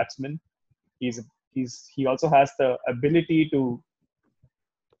good batsman. He also has the ability to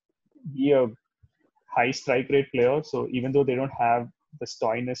be a high strike rate player. So even though they don't have the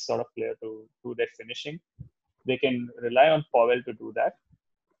Stoinis sort of player to do their finishing, they can rely on Powell to do that.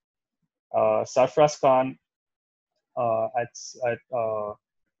 Sarfraz Khan uh, at at uh,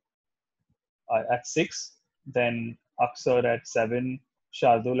 at 6, then Aksar at 7,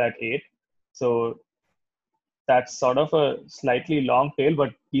 Shardul at 8. So that's sort of a slightly long tail,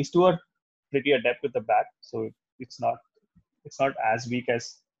 but these two are pretty adept with the bat, so it's not as weak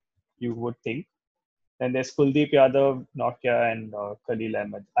as you would think. Then there's Kuldeep Yadav, Nokia, and Khalil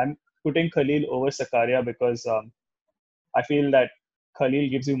Ahmed. I'm putting Khalil over Sakaria because I feel that Khalil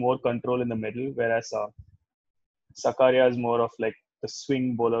gives you more control in the middle, whereas Sakaria is more of like the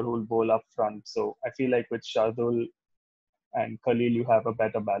swing bowler who will bowl up front. So I feel like with Shardul and Khalil, you have a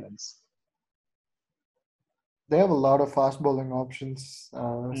better balance. They have a lot of fast bowling options.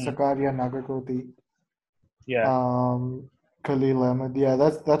 Sakaria, Nagarkoti, Yeah. Khalil Ahmed. Yeah,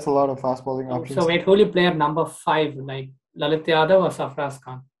 that's a lot of fast bowling options. So wait, who will you play at number 5? Like Lalit Yadav or Sarfraz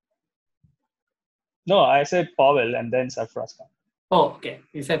Khan? No, I said Powell and then Sarfraz Khan. Oh, okay.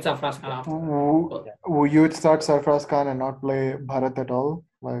 You said Sarfraz Khan after. You would start Sarfraz Khan and not play Bharat at all?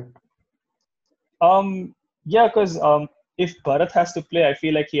 Like, yeah, because if Bharat has to play, I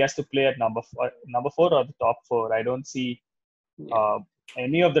feel like he has to play at number 4 or the top 4. I don't see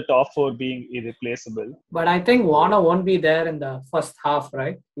any of the top four being irreplaceable. But I think Warner won't be there in the first half,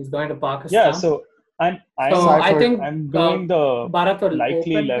 right? He's going to Yeah, Pakistan. so I'm So I'm I think I'm doing the Bharat will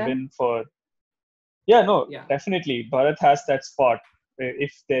likely open 11 for. Yeah, no, Yeah. definitely. Bharat has that spot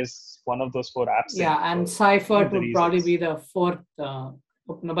if there's one of those four absent. Yeah, and for Seifert the would probably reasons. be the fourth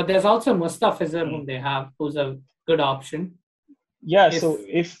opener. But there's also Mustafizur whom they have, who's a good option. Yeah, If- so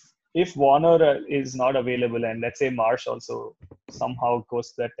if Warner is not available and let's say Marsh also somehow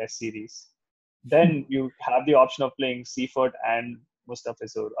goes to that test series, then you have the option of playing Seifert and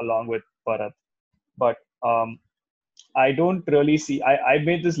Mustafizur along with Bharat. But I don't really see. I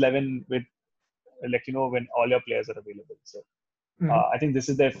made this 11 with when all your players are available. So I think this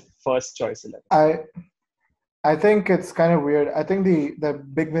is their first choice 11. I think it's kind of weird. I think the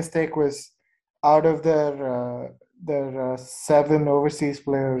big mistake was out of their 7 overseas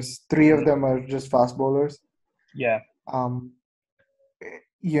players, 3 of them are just fast bowlers. Yeah. How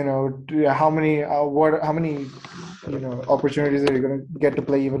many opportunities are you going to get to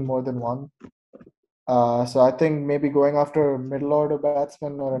play even more than one? So I think maybe going after a middle order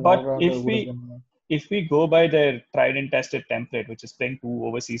batsman or an all-rounder would have been. If we go by their tried and tested template, which is playing 2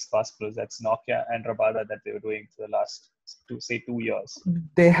 overseas fast bowlers, that's Nokia and Rabada that they were doing for the last 2 years.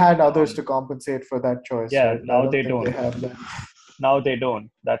 They had others to compensate for that choice. Yeah, right? now they don't. Now they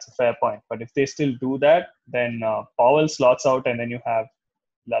don't. That's a fair point. But if they still do that, then Powell slots out, and then you have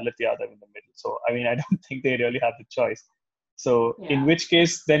Lalit Yadav in the middle. So I mean, I don't think they really have the choice. So in which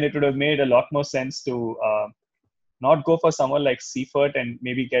case, then it would have made a lot more sense to not go for someone like Seifert and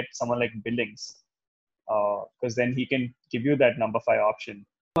maybe get someone like Billings, because then he can give you that number 5 option.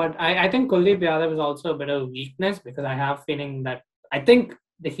 But I think Kuldeep Yadav is also a bit of weakness because I have feeling that I think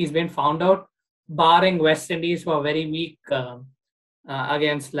that he's been found out, barring West Indies who are very weak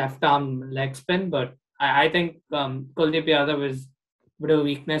against left arm leg spin. But I think Kuldeep Yadav is a bit of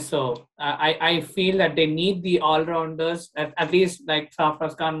weakness. So I feel that they need the all rounders, at least like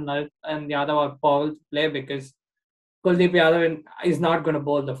Sarfraz Khan and Yadav or Paul to play, because Kuldeep Yadav is not going to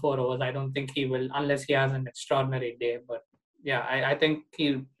bowl the 4 overs. I don't think he will unless he has an extraordinary day. But yeah, I think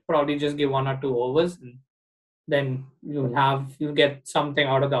he'll probably just give 1 or 2 overs, and then you'll get something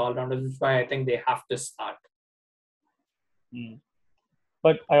out of the all-rounders. That's why I think they have to start.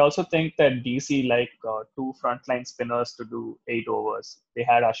 But I also think that DC like 2 frontline spinners to do 8 overs. They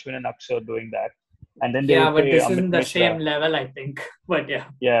had Ashwin and Akshar doing that, and then they would but play this Amit isn't the Mishra. same level, I think. But yeah.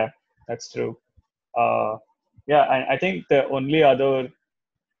 Yeah, that's true. And I think the only other,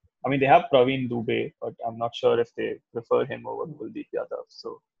 I mean, they have Praveen Dubey, but I'm not sure if they prefer him over Kuldeep Yadav.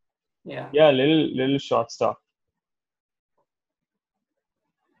 So yeah, little short stuff.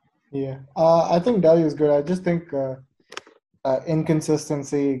 Yeah, I think Delhi is good. I just think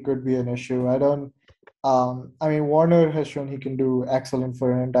inconsistency could be an issue. I mean, Warner has shown he can do excellent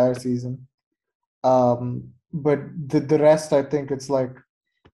for an entire season. But the rest, I think it's like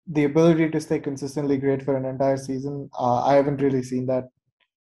the ability to stay consistently great for an entire season. I haven't really seen that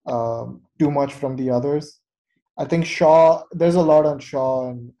too much from the others. I think Shaw, there's a lot on Shaw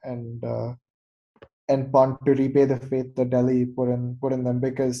and Pant to repay the faith that Delhi put in them,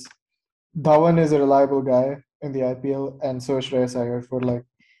 because Dhawan is a reliable guy in the IPL, and so is Shreyas Iyer.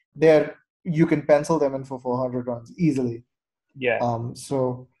 You can pencil them in for 400 runs easily. Yeah.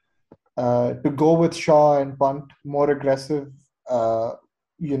 So to go with Shaw and Pant, more aggressive,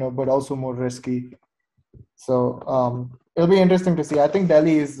 but also more risky. So it'll be interesting to see. I think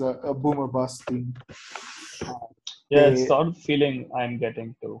Delhi is a boomer bust team. It's sort of feeling I'm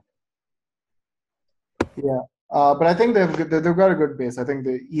getting to. Yeah. But I think they've got a good base. I think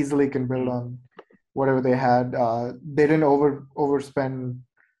they easily can build on whatever they had. They didn't overspend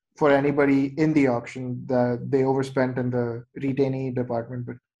for anybody in the auction. They overspent in the retainee department,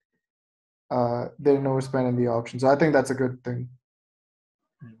 but they didn't overspend in the auction. So I think that's a good thing.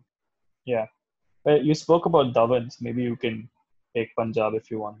 Yeah. Well, you spoke about Dhawan. Maybe you can take Punjab if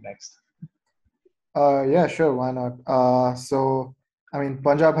you want next. Yeah, sure. Why not? So, I mean,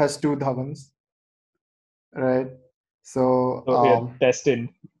 Punjab has 2 Dhawans. Right. So destined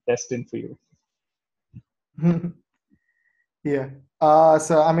for you. Yeah.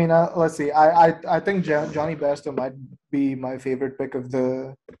 So I mean, let's see. I think Johnny Bairstow might be my favorite pick of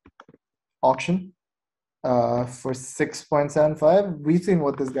the auction. For 6.75, we've seen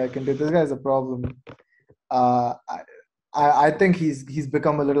what this guy can do. This guy's a problem. I think he's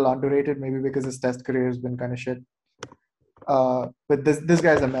become a little underrated, maybe because his test career has been kind of shit. But this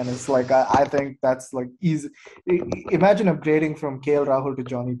guy's a menace. Like I think that's like easy. Imagine upgrading from KL Rahul to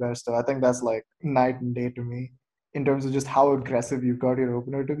Johnny Bairstow. I think that's like night and day to me in terms of just how aggressive you've got your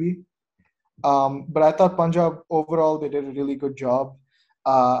opener to be. But I thought Punjab overall they did a really good job.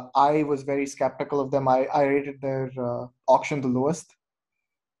 I was very skeptical of them. I rated their auction the lowest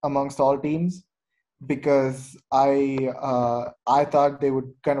amongst all teams because I thought they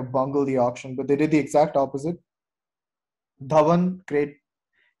would kind of bungle the auction, but they did the exact opposite. Dhawan,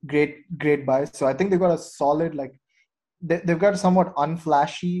 great buy. So I think they've got a solid, like they've got a somewhat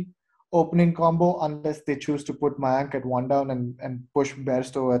unflashy opening combo unless they choose to put Mayank at one down and push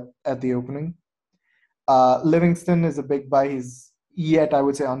Bairstow at the opening. Livingston is a big buy. He's yet, I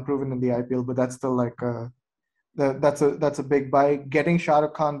would say, unproven in the IPL, but that's still like that's a big buy. Getting Shah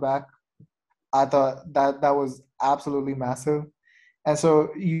Rukh Khan back, I thought that was absolutely massive. And so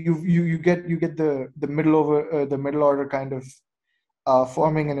you get the middle order kind of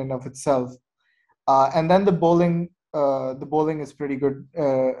forming in and of itself. And then the bowling is pretty good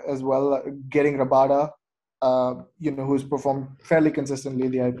as well. Getting Rabada, who's performed fairly consistently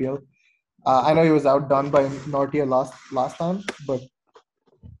in the IPL. I know he was outdone by Nortje last time, but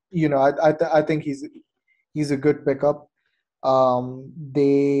I think he's a good pickup.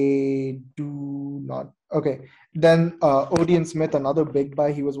 They do not. Okay, then Odean Smith, another big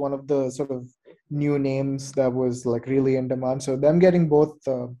buy. He was one of the sort of new names that was like really in demand. So them getting both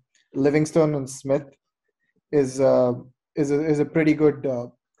Livingstone and Smith is a pretty good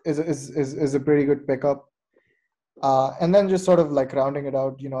is a pretty good pickup. And then just sort of like rounding it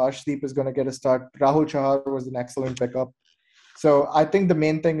out, Arshdeep is going to get a start. Rahul Chahar was an excellent pickup. So I think the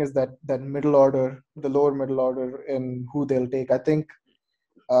main thing is that middle order, the lower middle order, in who they'll take. I think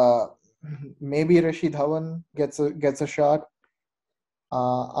maybe Rashid Dhawan gets a shot.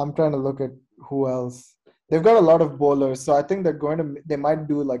 I'm trying to look at who else. They've got a lot of bowlers, so I think they might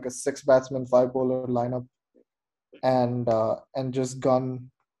do like a 6 batsman, 5 bowler lineup, and just gun,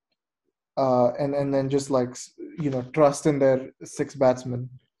 and then just like trust in their 6 batsmen.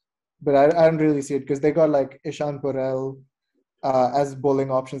 But I don't really see it because they got like Ishan Purell as bowling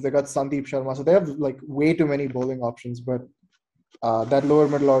options. They got Sandeep Sharma, so they have like way too many bowling options. But that lower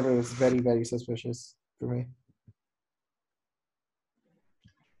middle order is very, very suspicious for me.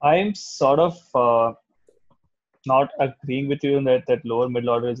 I'm sort of not agreeing with you in that lower middle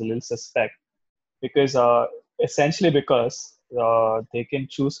order is a little suspect because essentially because they can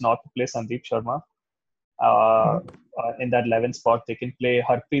choose not to play Sandeep Sharma in that 11 spot. They can play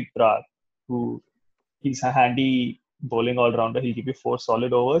Harpreet Brar, who he's a handy bowling all-rounder. He'll give you 4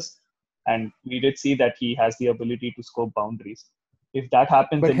 solid overs, and we did see that he has the ability to score boundaries. If that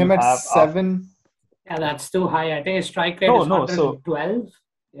happens, But then him you at have 7. Yeah, that's too high. I think his strike rate is 112.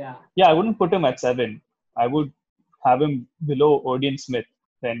 Yeah, I wouldn't put him at 7. I would have him below Odean Smith.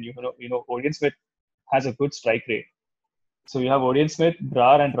 Then Odean Smith has a good strike rate. So you have Odean Smith,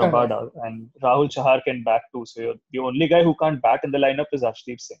 Brar, and Rabada, and Rahul Chahar can bat too. So the only guy who can't bat in the lineup is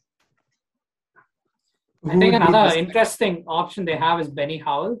Arshdeep Singh. I think another interesting option they have is Benny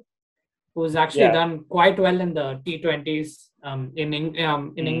Howell, who's actually done quite well in the T20s in England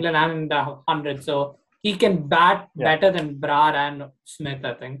and in the 100. So he can bat better than Brar and Smith,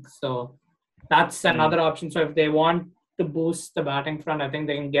 I think. So that's another option. So if they want to boost the batting front, I think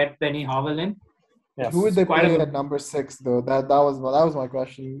they can get Benny Howell in. Yes. Who would they play at number 6 though? That was my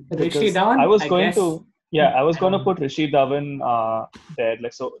question. Rishi Dhawan. I was going to put Rishi Dhawan there.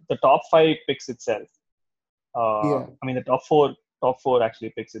 Like, so the top 5 picks itself. I mean the top four actually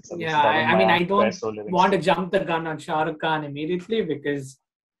picks itself. Yeah, I don't want to jump the gun on Shah Rukh Khan immediately because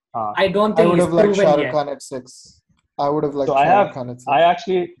I don't think I would have liked Shah Rukh Khan at 6. I would have liked Shah Rukh Khan at 6. I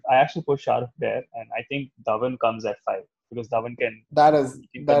actually put Shah Rukh there, and I think Dhawan comes at 5 because Dhawan can. That is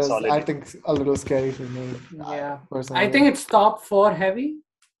I think a little scary for me. Yeah, personally. I think it's top 4 heavy.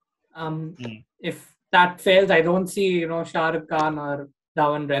 If that fails, I don't see Shah Rukh Khan or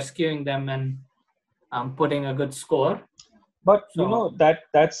Dhawan rescuing them and putting a good score. But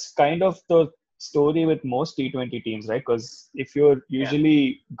that's kind of the story with most T20 teams, right? Because if you're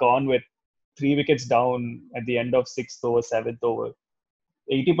usually gone with 3 wickets down at the end of 6th over, 7th over,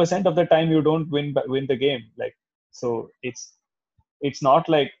 80% of the time you don't win the game. Like, so it's not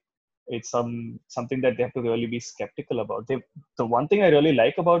like it's something that they have to really be skeptical about. The one thing I really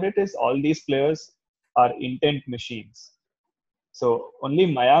like about it is all these players are intent machines. So only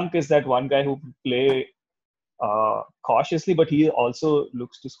Mayank is that one guy who play cautiously, but he also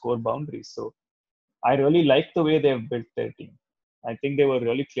looks to score boundaries. So I really like the way they've built their team. I think they were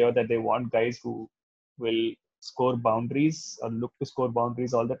really clear that they want guys who will score boundaries or look to score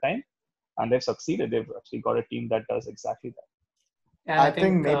boundaries all the time, and they've succeeded. They've actually got a team that does exactly that. Yeah, I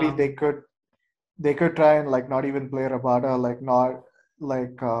think maybe they could try and like not even play Rabada, like not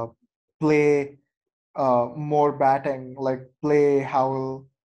like play more batting, like play Howell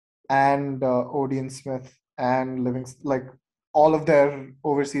and Odean Smith and Livingston, like all of their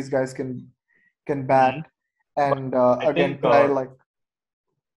overseas guys can bat and again try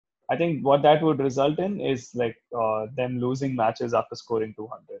I think what that would result in is like them losing matches after scoring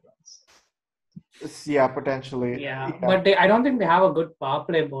 200 runs. Yeah, potentially. Yeah, but I don't think they have a good power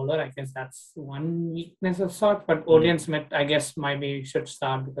play bowler. I guess that's one weakness of sort. But Odion Smith, I guess, maybe should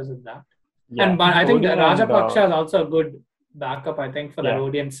start because of that. Yeah, but I think Odion Rajapaksa is also a good backup. I think for that Yeah.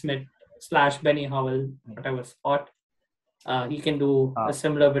 Odion Smith / Benny Howell, whatever spot, he can do a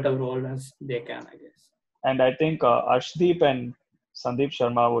similar bit of role as they can, I guess. And I think Arshdeep and Sandeep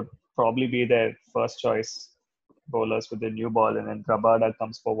Sharma would probably be their first choice bowlers with the new ball, and then Rabada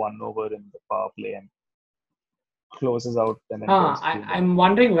comes for 1 over in the power play and closes out. And then I'm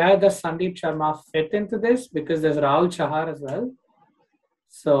wondering where does Sandeep Sharma fit into this, because there's Rahul Chahar as well.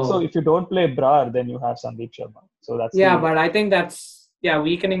 So if you don't play Brar, then you have Sandeep Sharma. So that's but I think that's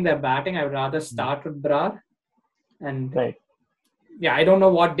weakening their batting. I would rather start with Brar, and right. Yeah, I don't know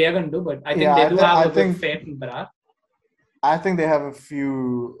what they're going to do, but I think they do have a good faith in Brar. I think they have a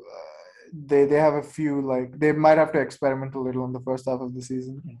few. They have a few, like, they might have to experiment a little in the first half of the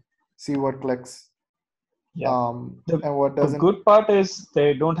season, see what clicks. Yeah. And what doesn't. The good part is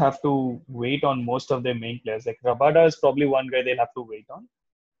they don't have to wait on most of their main players. Like Rabada is probably one guy they'll have to wait on,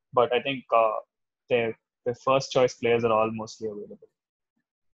 but I think their first choice players are all mostly available.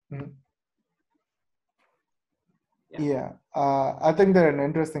 Yeah. I think they're an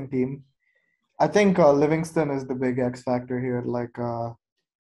interesting team. I think Livingston is the big X factor here. Like,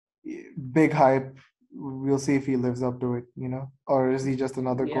 big hype. We'll see if he lives up to it, or is he just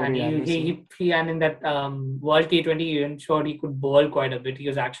another Corey Anderson? He and in that World T20, he ensured he could bowl quite a bit. He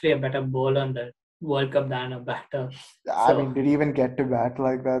was actually a better bowler in the World Cup than a batter. I mean, did he even get to bat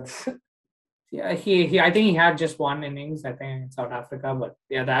like that? Yeah, I think he had just one innings, I think, in South Africa. But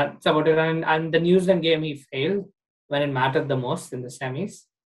yeah, that's about it. And the New Zealand game, he failed when it mattered the most in the semis.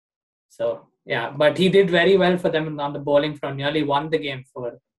 So yeah, but he did very well for them on the bowling front. Nearly won the game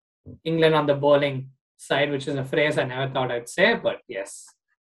for England on the bowling side, which is a phrase I never thought I'd say, but yes.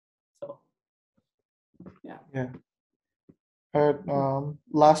 So yeah. Alright,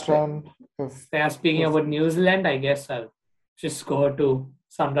 last round of speaking about New Zealand, I guess I'll just go to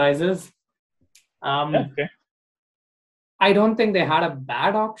Sunrisers. Okay. I don't think they had a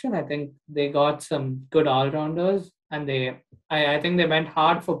bad option. I think they got some good all-rounders, and I think they went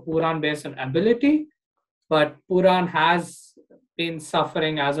hard for Pooran based on ability, but Pooran has been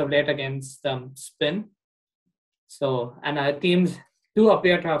suffering as of late against spin. So, and teams do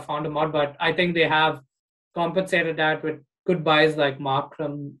appear to have found him out, but I think they have compensated that with good buys like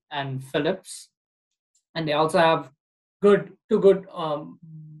Markram and Phillips. And they also have two good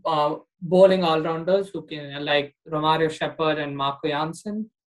bowling all-rounders who can, like Romario Shepherd and Marco Jansen.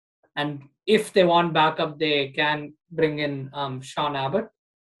 And if they want backup, they can bring in Sean Abbott.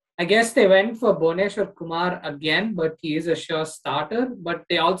 I guess they went for Bhuvneshwar Kumar again, but he is a sure starter. But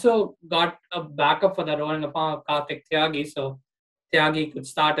they also got a backup for the rolling upon of Karthik Tyagi, so Tyagi could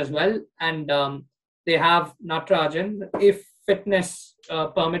start as well. And they have Natarajan. If fitness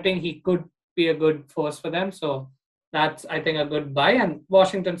permitting, he could be a good force for them. So that's, I think, a good buy. And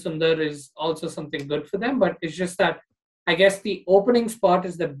Washington Sundar is also something good for them. But it's just that I guess the opening spot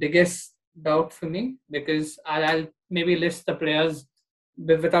is the biggest doubt for me, because I'll maybe list the players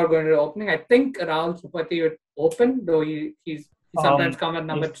without going to the opening. I think Rahul Tripathi would open, though he's sometimes come at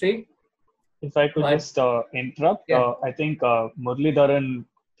number 3. If I could just interrupt, I think Muralidharan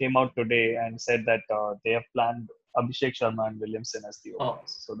came out today and said that they have planned Abhishek Sharma and Williamson as the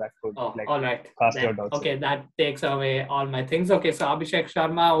openers. So that could all right. cast your doubts. Okay, that takes away all my things. Okay, so Abhishek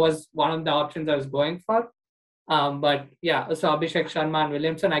Sharma was one of the options I was going for. But yeah, so Abhishek Sharma and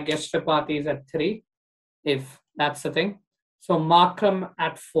Williamson, I guess Tripathi is at 3, if that's the thing. So Markram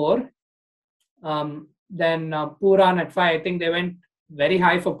at 4. Then Pooran at 5. I think they went very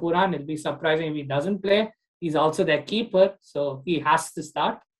high for Pooran. It'll be surprising if he doesn't play. He's also their keeper, so he has to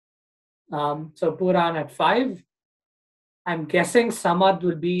start. So Pooran at 5. I'm guessing Samad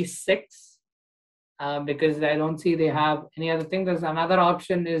will be 6, because I don't see they have any other thing. There's another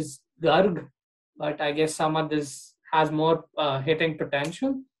option is Garg, but I guess Samad has more hitting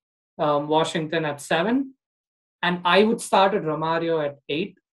potential. Washington at 7. And I would start at Romario at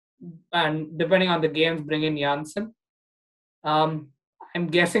 8. And depending on the games, bring in Jansen. I'm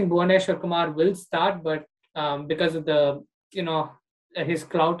guessing Bhuvneshwar Kumar will start, but because of the, his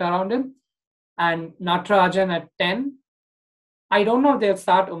clout around him. And Natarajan at 10. I don't know if they'll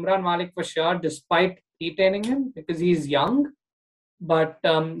start Umran Malik for sure, despite retaining him, because he's young. But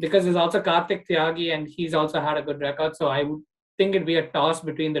because there's also Karthik Tyagi, and he's also had a good record. So I would think it'd be a toss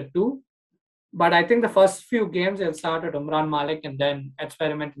between the two. But I think the first few games they'll start with Umran Malik and then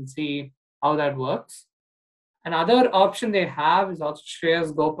experiment and see how that works. Another option they have is also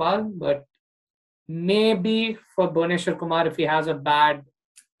Shreyas Gopal, but maybe for Bhuvneshwar Kumar if he has a bad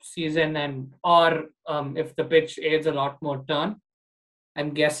season or if the pitch aids a lot more turn,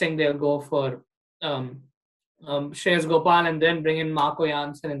 I'm guessing they'll go for um, Shreyas Gopal and then bring in Marco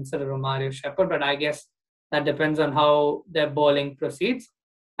Janssen instead of Romario Shepherd. But I guess that depends on how their bowling proceeds.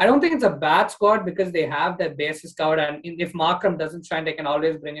 I don't think it's a bad squad because they have their bases covered. And if Markram doesn't shine, they can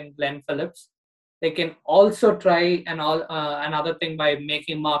always bring in Glenn Phillips. They can also try another thing by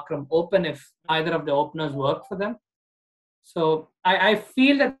making Markram open if either of the openers work for them. So I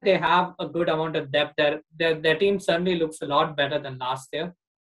feel that they have a good amount of depth there. Their team certainly looks a lot better than last year.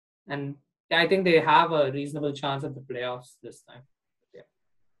 And I think they have a reasonable chance at the playoffs this time. Yeah.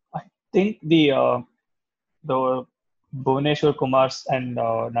 I think the Bhuvneshwar Kumar's and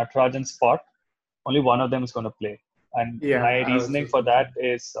Natarajan spot, only one of them is going to play. And Yeah, my I reasoning also for think that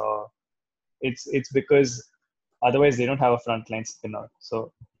is it's because otherwise they don't have a frontline spinner.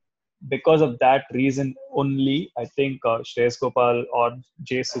 So because of that reason only, I think Shreyas Gopal or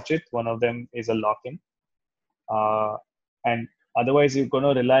Jay Suchit, one of them is a lock-in. And otherwise, you're going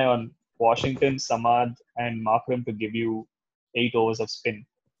to rely on Washington, Samad, and Markram to give you 8 overs of spin.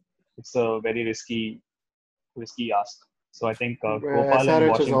 It's a very risky ask. So I think Gopal and SRH has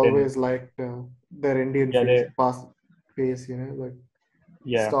Washington, always liked their Indian yeah, face, pass pace, like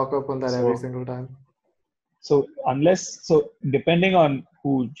yeah. stock up on that every So single time. so depending on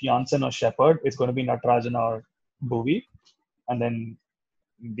who Janssen or Shepherd, it's going to be Natarajan or Bhuvi, and then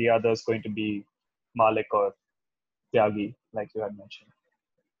the other is going to be Malik or Tyagi, like you had mentioned.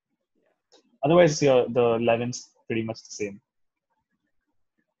 Otherwise, the 11's pretty much the same.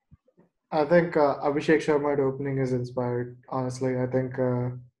 I think Abhishek Sharma at opening is inspired. Honestly, I think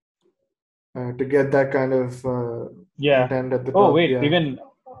to get that kind of Yeah. intent at the Oh top, wait, yeah, even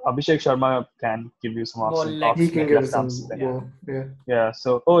Abhishek Sharma can give you some More leg he can spin. give left arm some. spin. Yeah. Yeah.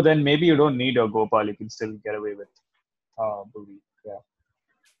 So then maybe you don't need a Gopal. You can still get away with Bhuvi. Yeah.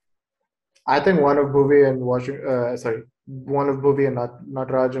 I think one of Bhuvi and one of Bhuvi and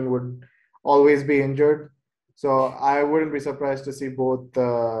Natarajan would always be injured. So I wouldn't be surprised to see both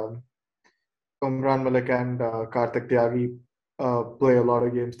Umran Malik and Karthik Tyagi play a lot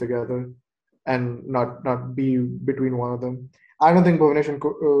of games together and not be between one of them. I don't think Bhuvneshwar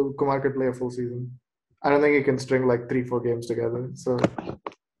Kumar could play a full season. I don't think he can string like 3-4 games together. So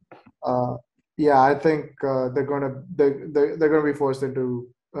uh, yeah, I think they're gonna be forced into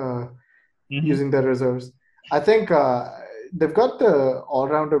using their reserves. I think they've got the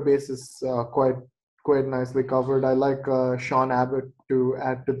all-rounder basis quite nicely covered. I like Sean Abbott to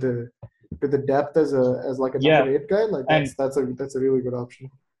add to the depth as like a Yeah. number 8 guy. Like And that's a really good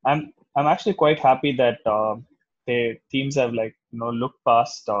option. I'm actually quite happy that the teams have looked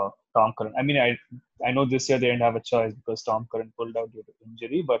past Tom Curran. I mean, I know this year they didn't have a choice because Tom Curran pulled out due to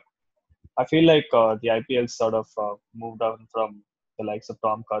injury, but I feel like the IPL sort of moved on from the likes of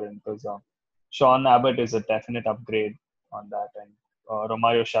Tom Curran because Sean Abbott is a definite upgrade on that, and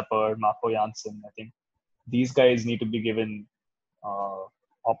Romario Shepherd, Marco Janssen. I think these guys need to be given uh,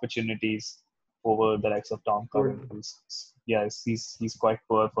 opportunities over the likes of Tom Curran. He's quite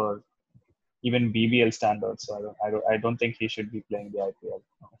poor for even BBL standards. So I don't think he should be playing the IPL.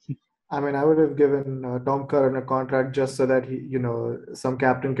 I mean, I would have given Tom Curran a contract just so that some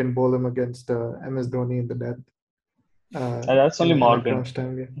captain can bowl him against MS Dhoni in the death. That's only in a Morgan. crunch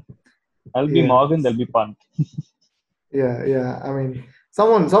time game. That'll be Morgan. There'll be Punt. Yeah. I mean,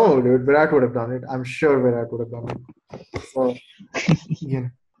 someone would do it. Virat would have done it. I'm sure Virat would have done it. So,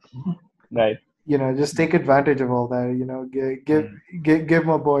 Right. Just take advantage of all that. Give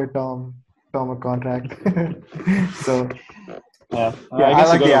my boy Tom a contract. So, Yeah. yeah, I guess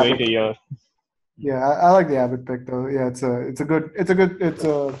like you the gotta wait Abbott. a year. Yeah, I like the Abbott pick though. Yeah, it's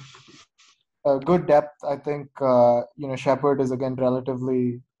a good depth. I think Shepherd is again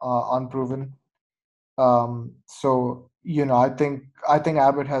relatively unproven. So I think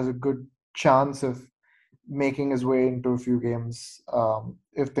Abbott has a good chance of making his way into a few games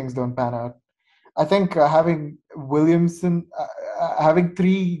if things don't pan out. I think having Williamson, having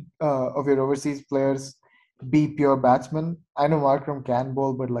three of your overseas players be pure batsmen. I know Markram can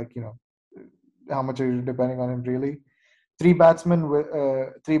bowl, but how much are you depending on him really? Three batsmen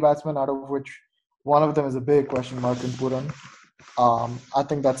out of which one of them is a big question mark in Puran. I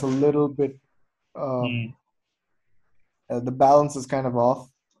think that's a little bit. The balance is kind of off.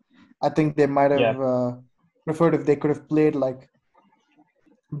 I think they might have preferred if they could have played like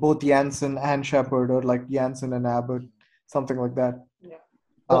both Janssen and Shepherd or like Janssen and Abbott, something like that. Yeah.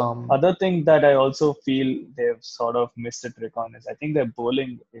 Other thing that I also feel they've sort of missed a trick on is I think their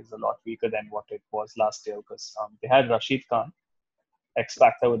bowling is a lot weaker than what it was last year because they had Rashid Khan, X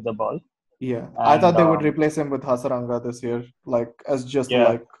Factor with the ball. Yeah, I And thought they would replace him with Hasaranga this year, like as just yeah,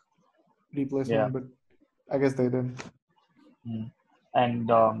 like replacement, yeah. but I guess they didn't. And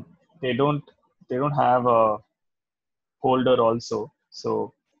they don't have a holder also.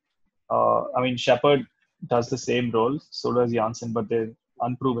 So I mean Shepard does the same role, so does Janssen, but they're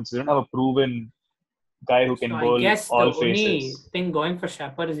unproven. So they don't have a proven guy who So can I bowl guess the all only faces. thing going for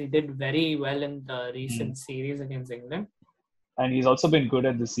Shepard is he did very well in the recent Mm. series against England. And he's also been good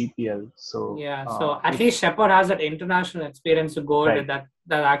at the CPL. So Yeah, so at least Shepard has that international experience to go right. with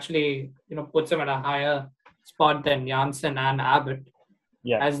that actually puts him at a higher spot than Janssen and Abbott.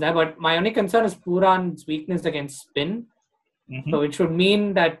 Yeah. As there, but my only concern is Puran's weakness against spin. Mm-hmm. So which would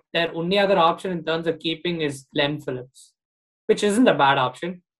mean that their only other option in terms of keeping is Glenn Phillips, which isn't a bad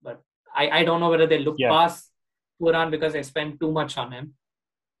option, but I don't know whether they look past Puran because they spend too much on him.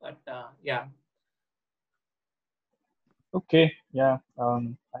 But yeah. Okay, yeah.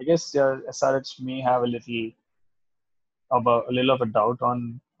 I guess SRH may have a little of a doubt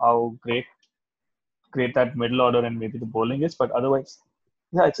on how great that middle order and maybe the bowling is, but otherwise,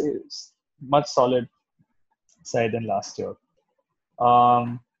 yeah, it's much solid side than last year.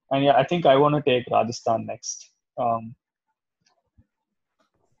 And yeah, I think I want to take Rajasthan next.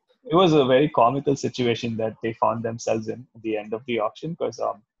 It was a very comical situation that they found themselves in at the end of the auction because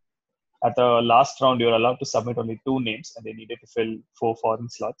at the last round, you were allowed to submit only 2 names and they needed to fill 4 foreign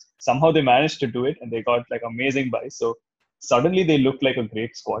slots. Somehow they managed to do it and they got like amazing buys. So suddenly they looked like a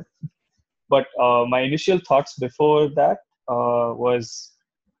great squad. But my initial thoughts before that was,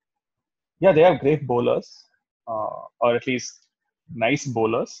 yeah, they have great bowlers, or at least nice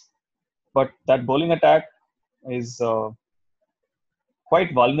bowlers. But that bowling attack is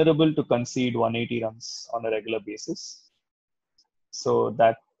quite vulnerable to concede 180 runs on a regular basis. So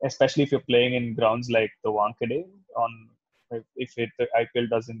that, especially if you're playing in grounds like the Wankhede, if the IPL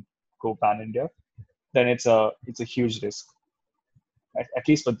doesn't go pan India, then it's a huge risk. At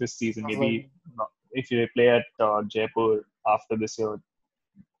least for this season, maybe not. If you play at Jaipur after this year,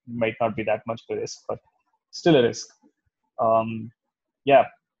 might not be that much of a risk, but still a risk. Yeah,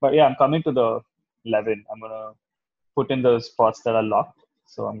 but yeah, I'm coming to the 11. I'm gonna put in the spots that are locked.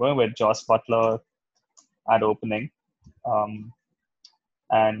 So I'm going with Joss Butler at opening, and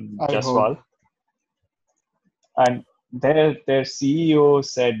Jaiswal. And their CEO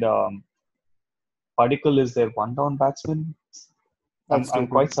said Padikkal is their one-down batsman. I'm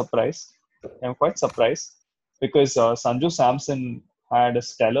quite surprised. I'm quite surprised because Sanju Samson had a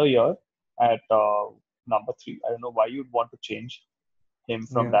stellar year at number 3. I don't know why you'd want to change him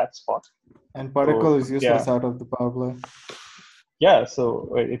from that spot. And Padikkal is useless out of the power play. Yeah,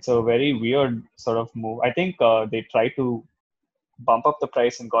 so it's a very weird sort of move. I think they tried to bump up the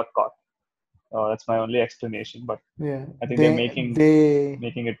price and got caught. That's my only explanation, but yeah, I think they're making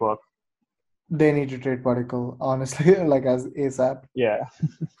it work. They need to trade Padikkal, honestly, like as ASAP. Yeah,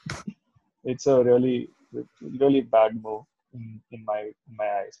 it's a really bad move in my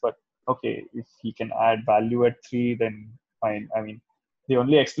eyes. But okay, if he can add value at 3, then fine. I mean, the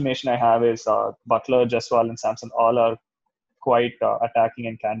only explanation I have is Butler, Jaiswal, and Samson all are quite attacking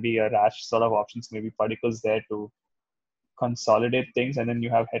and can be a rash sort of options. Maybe Padikkal's there to consolidate things, and then you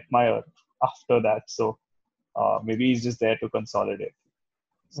have Hetmeyer after that. So maybe he's just there to consolidate.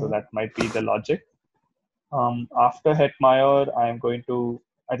 So that might be the logic. After Hetmeyer, I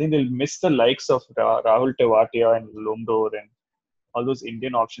think they'll miss the likes of Rahul Tewatia and Lomdor and all those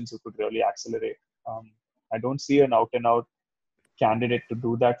Indian options who could really accelerate. I don't see an out-and-out candidate to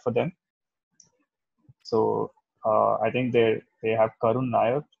do that for them. So I think they have Karun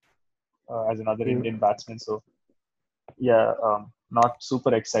Nair as another Indian batsman. So yeah, not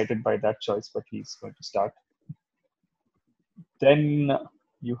super excited by that choice, but he's going to start. Then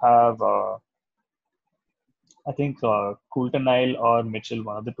you have, I think, Coulter-Nile or Mitchell,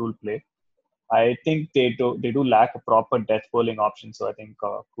 one of the two will play. I think they do lack a proper death bowling option, so I think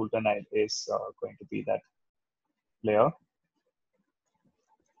Coulter-Nile is going to be that player.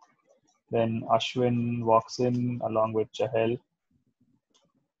 Then Ashwin walks in along with Chahal.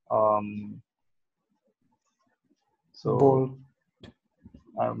 So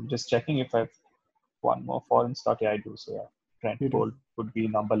I'm just checking if I've one more foreign slot. Yeah, I do. So yeah, Trent Bolt would be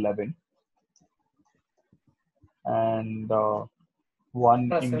number 11. And one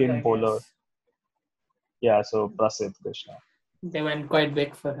Prasidh, Indian bowler. Yeah, so Prasidh Krishna. They went quite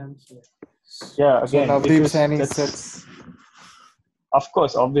big for him. So. Yeah, again, so Navdeep Saini sits. Of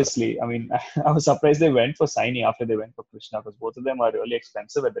course, obviously. I mean, I was surprised they went for Saini after they went for Krishna because both of them are really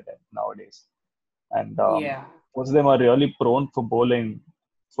expensive at the time nowadays. And Yeah. both of them are really prone for bowling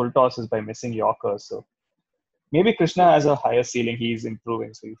full tosses by missing Yorkers. So maybe Krishna has a higher ceiling. He's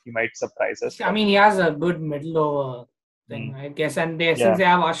improving, so he might surprise us. I mean, he has a good middle over thing, Mm, I guess. And yeah, since they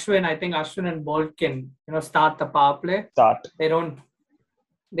have Ashwin, I think Ashwin and Bolt can, start the power play. start. They don't.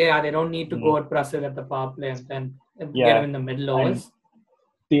 They don't need to Mm, go at Prasid at the power play and then get him yeah, in the middle and overs.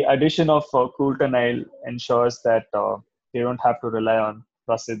 the addition of Coulter Nile ensures that they don't have to rely on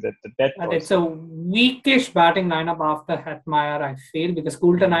Prasid at the death But it's also. a weakish batting lineup after Hetmeyer, I feel, because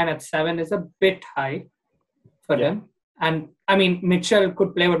Coulter 9 at 7 is a bit high for Yeah. him. And I mean, Mitchell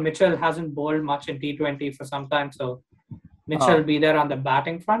could play, but Mitchell hasn't bowled much in T20 for some time. So Mitchell will be there on the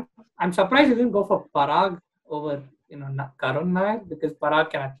batting front. I'm surprised he didn't go for Parag over, Karun Nair, because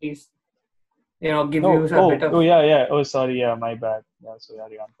Parag can at least, give you a bit of. Yeah. Oh, sorry. Yeah, my bad. Yeah, so yeah,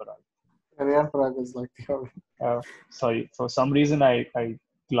 Riyan Parag. Riyan Parag is like the Sorry, for some reason I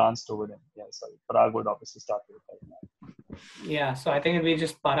glanced over him. Yeah, sorry. Parag would obviously start with that. Yeah, so I think it'll be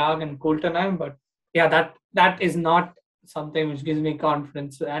just Parag and Coulter 9, but yeah, that is not something which gives me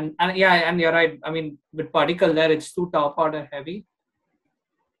confidence. And yeah, and you're right. I mean, with Padikkal there, it's too top order heavy.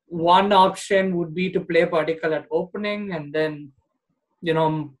 One option would be to play Padikkal at opening and then,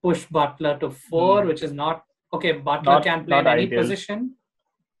 push Butler to 4, which is not okay. Butler can play in any ideal. position,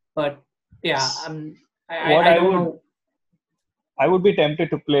 but yeah, I don't would, know. I would be tempted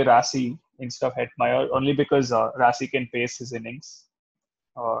to play Rassi instead of Hetmeyer only because Rassi can pace his innings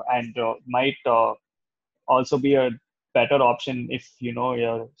and might also be a better option if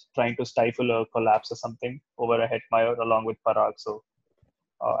you're trying to stifle a collapse or something over a Hetmeyer along with Parag. So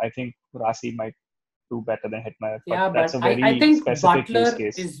I think Rassi might do better than Hetmeyer. Yeah, that's but a very I think specific use Butler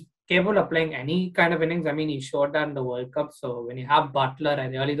case. is capable of playing any kind of innings. I mean, he showed that in the World Cup. So when you have Butler, I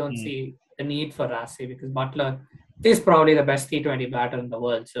really don't see the need for Rassi because Butler is probably the best T20 batter in the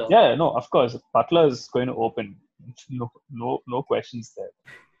world. So yeah, no, of course, Butler is going to open. No questions there.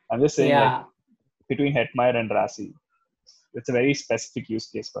 I'm just saying, like between Hetmeyer and Rassi, it's a very specific use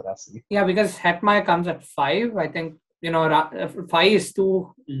case for Rassi. Yeah, because Hetmeyer comes at 5. I think 5 is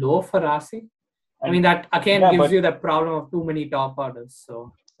too low for Rassi. I mean, that again gives you the problem of too many top orders.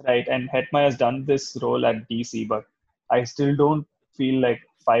 So right, and Hetmeyer has done this role at DC, but I still don't feel like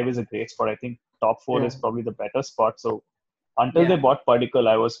 5 is a great spot. I think top 4 is probably the better spot. So until they bought Padikkal,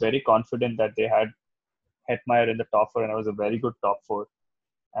 I was very confident that they had Hetmeyer in the top 4, and it was a very good top 4.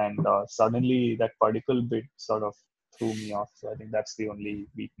 And suddenly that Padikkal bit sort of threw me off. So I think that's the only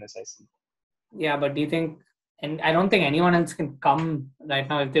weakness I see. Yeah, but do you think? And I don't think anyone else can come right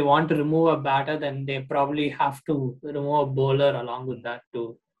now. If they want to remove a batter, then they probably have to remove a bowler along with that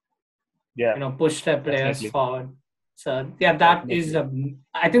to, push their players forward. So yeah,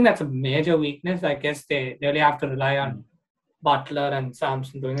 I think that's a major weakness. I guess they really have to rely on Butler and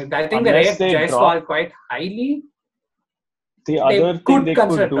Samson doing it. I think Unless they rate Jaiswal quite highly. The other thing they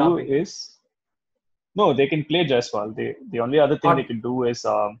could do is they can play Jaiswal. The only other thing they can do is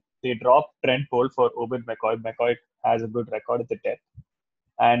they drop Trent Bolt for Obed McCoy. McCoy has a good record at the death.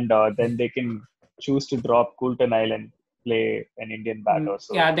 And then they can choose to drop Coulter Nile and play an Indian batter.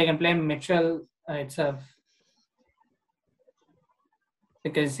 So. Yeah, they can play Mitchell itself.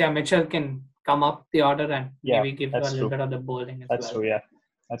 Because, Mitchell can come up the order and maybe give a little bit of the bowling as well. That's true, yeah.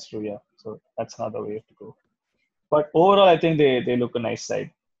 That's true, yeah. So that's another way to go. But overall, I think they look a nice side.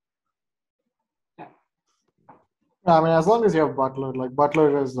 I mean, as long as you have Butler, like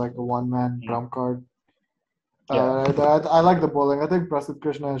Butler is like a one-man trump card. I like the bowling. I think Prasidh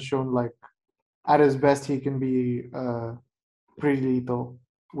Krishna has shown like at his best he can be pretty lethal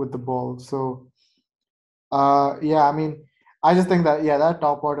with the ball. So I mean, I just think that that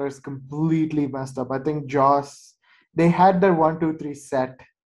top order is completely messed up. I think Joss, they had their 1-2-3 set,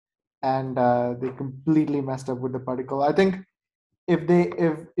 and they completely messed up with the Padikkal. I think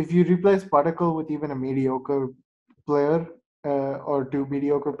if you replace Padikkal with even a mediocre player or 2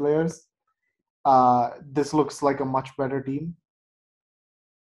 mediocre players, this looks like a much better team.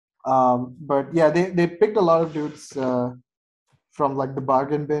 But yeah, they picked a lot of dudes from like the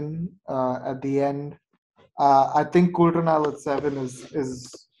bargain bin at the end. I think Coulter Nile at 7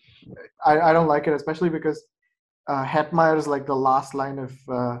 is I don't like it, especially because Hetmeyer is like the last line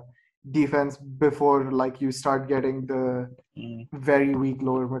of defense before like you start getting the very weak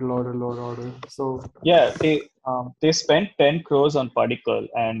lower middle order, lower order. So yeah, they spent 10 crores on Padikkal,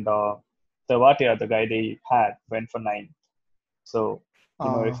 and Tewatia, the guy they had, went for 9. So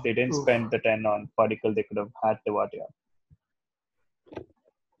if they didn't spend the 10 on Padikkal, they could have had Tewatia.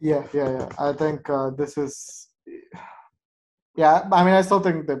 Yeah. I think this is Yeah, I mean, I still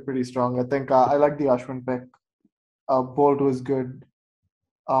think they're pretty strong. I think I like the Ashwin pick. Bolt was good.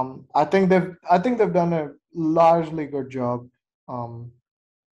 I think they've done a largely good job um,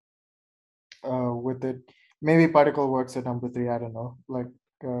 with it. Maybe Particle works at number three. I don't know. Like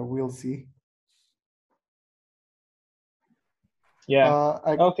we'll see. Yeah.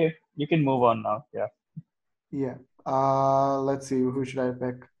 I Okay, you can move on now. Yeah. Yeah. Let's see. Who should I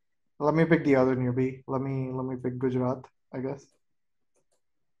pick? Let me pick the other newbie. Let me pick Gujarat, I guess.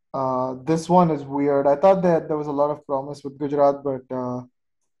 This one is weird. I thought that there was a lot of promise with Gujarat, but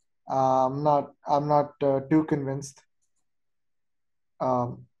I'm not too convinced.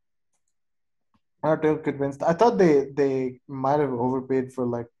 Um, I'm not too convinced. I thought they might have overpaid for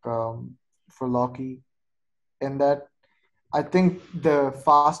Lockey in that. I think the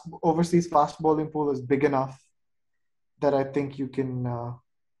fast overseas fast bowling pool is big enough that I think you can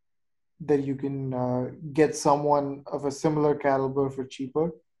get someone of a similar caliber for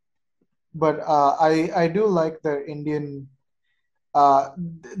cheaper. But I do like the Indian. Uh,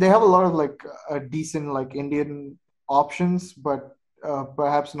 they have a lot of like decent like Indian options, but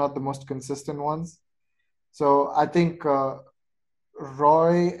perhaps not the most consistent ones. So I think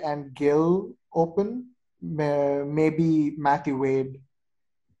Roy and Gill open. Maybe Matthew Wade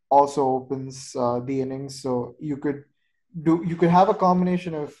also opens the innings. So you could have a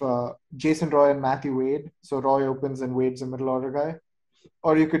combination of Jason Roy and Matthew Wade. So Roy opens and Wade's a middle order guy,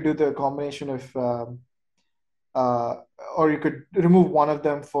 or you could do the combination of, uh, or you could remove one of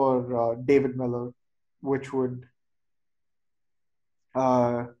them for David Miller, which would,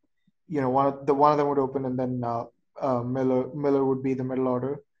 uh, one of them would open, and then Miller would be the middle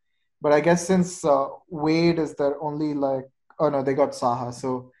order. But I guess since Wade is their only like, oh no, they got Saha,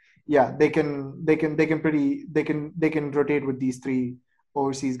 so yeah, they can rotate with these three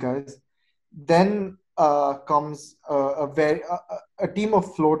overseas guys. Then comes a team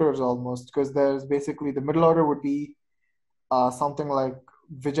of floaters almost, because there's basically the middle order would be something like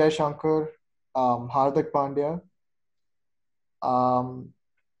Vijay Shankar, Hardik Pandya. Um,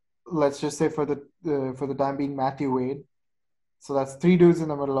 let's just say for the time being Matthew Wade. So that's three dudes in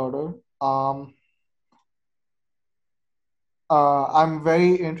the middle order. I'm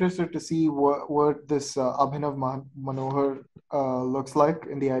very interested to see what this Abhinav Manohar looks like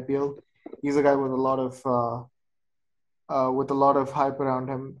in the IPL. He's a guy with a lot of hype around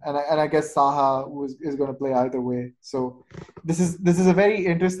him, and I guess Saha is going to play either way. So this is a very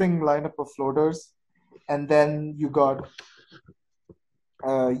interesting lineup of floaters, and then you got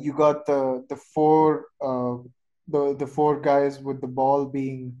the four guys with the ball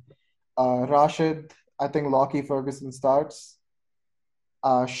being Rashid. I think Lockie Ferguson starts.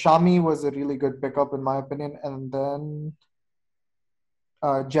 Shami was a really good pickup in my opinion, and then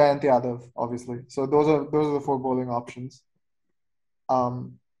Jayant Yadav, obviously. So those are the four bowling options.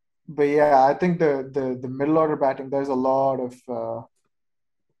 Um, but yeah, I think the middle order batting, there's a lot of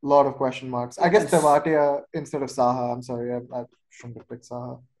question marks. I guess Yes. Tewatia instead of Saha. I'm sorry, I shouldn't have picked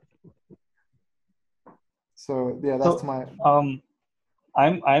Saha. So yeah, that's So my.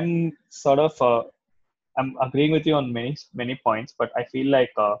 I'm sort of I'm agreeing with you on many points, but I feel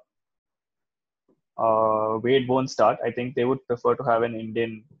like Wade won't start. I think they would prefer to have an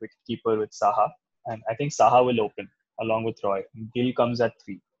Indian wicketkeeper with Saha, and I think Saha will open along with Roy. Gill comes at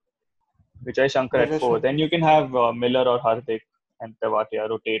three, Vijay Shankar at Vijay four. Shankar. Then you can have Miller or Hardik and Tewatia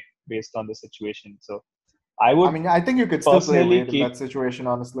rotate based on the situation. So I I would mean, I think you could still play personally Wade in keep. that situation.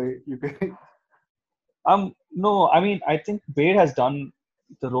 Honestly, you could. No, I mean I think Wade has done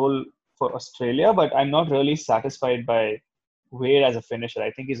the role for Australia, but I'm not really satisfied by Wade as a finisher. I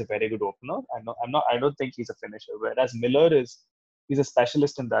think he's a very good opener. I don't think he's a finisher. Whereas Miller he's a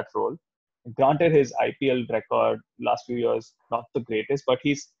specialist in that role. Granted, his IPL record last few years not the greatest, but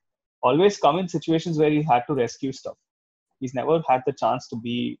he's always come in situations where he had to rescue stuff. He's never had the chance to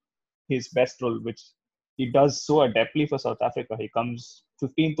be his best role, which he does so adeptly for South Africa. He comes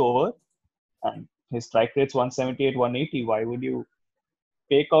 15th over and his strike rate's 178, 180. Why would you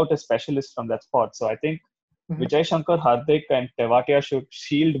take out a specialist from that spot? So I think Mhm. Vijay Shankar, Hardik, and Tewatia should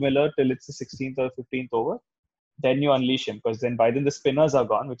shield Miller till it's the 16th or 15th over. Then you unleash him because then by then the spinners are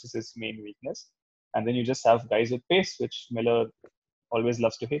gone, which is his main weakness. And then you just have guys with pace, which Miller always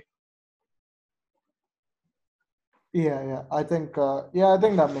loves to hit. Yeah. I think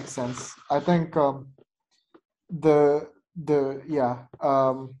that makes sense. I think the yeah.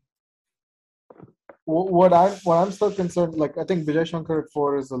 What I'm still concerned, like I think Vijay Shankar at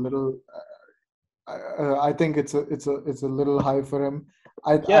four is a little. I think it's a little high for him.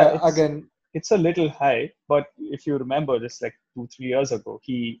 Yeah, I again. it's a little high, but if you remember, just like 2-3 years ago,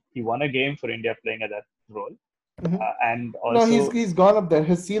 he won a game for India playing at that role, Mhm. And No, also, he's gone up there.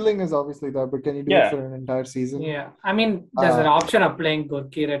 His ceiling is obviously there, but can you do it yeah, for an entire season? Yeah, I mean, there's an Uh, option of playing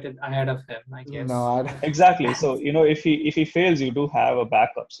Gurkirat ahead of him, I no, guess. exactly. So if he fails, you do have a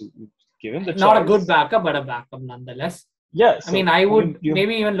backup. So you give him the Not a good choice. backup, but a backup nonetheless. Yeah. I mean, So I I mean, would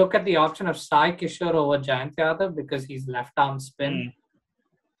maybe even look at the option of Sai Kishore over Jayant Yadav because he's left arm spin.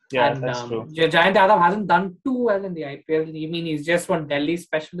 Yeah, And that's true. Jayant Yadav hasn't done too well in the IPL. I mean, he's just one Delhi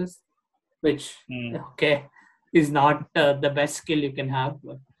specialist, which, okay, is not the best skill you can have.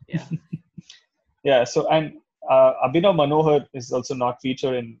 But yeah. Yeah. So, and Abhinav Manohar is also not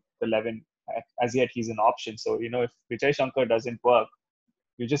featured in the 11 as yet. He's an option. So, if Vijay Shankar doesn't work,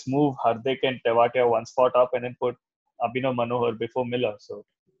 you just move Hardik and Tewatia one spot up and then put Abhinav Manohar before Miller. So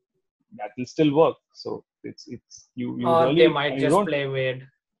that will still work. So it's you Or they really, might and you just don't play Wade.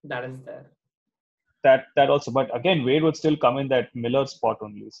 That is there. that also. But again, Wade would still come in that Miller spot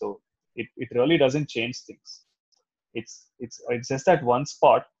only. So it really doesn't change things. It's just that one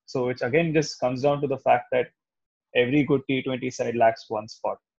spot. So it again just comes down to the fact that every good T20 side lacks one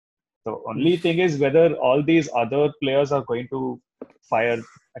spot. The only thing is whether all these other players are going to fire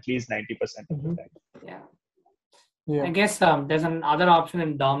at least 90% of the time. Yeah. Yeah. I guess there's another option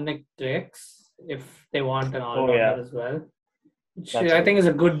in Dominic Drakes if they want an all-rounder as well. Which I think is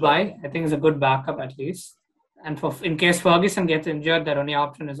a good buy. I think is a good backup at least. And in case Ferguson gets injured, their only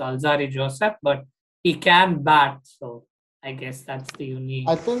option is Alzari Joseph, but he can bat, so I guess that's the unique.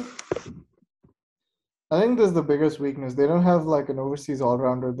 I think this is the biggest weakness. They don't have like an overseas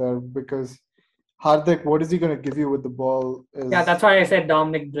all-rounder there because Hardik, what is he going to give you with the ball? Yeah, that's why I said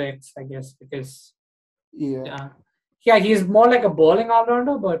Dominic Drakes, I guess, because yeah, he's more like a bowling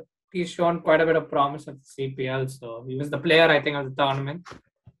all-rounder, but he's shown quite a bit of promise at the CPL. So he was the player, I think, of the tournament.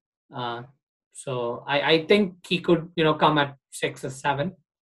 So I think he could, come at 6 or 7.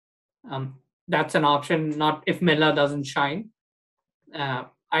 That's an option. Not if Miller doesn't shine.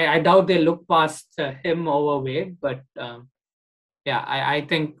 I doubt they look past him over Wade, but I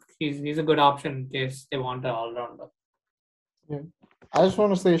think he's a good option in case they want an all-rounder. Yeah, I just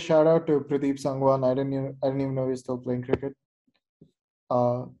want to say shout out to Pradeep Sangwan. I didn't even know he's still playing cricket.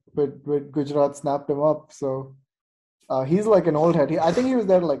 But Gujarat snapped him up, so he's like an old head. I think he was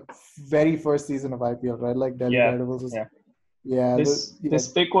there like very first season of IPL, right? Like Delhi Daredevils. Yeah. This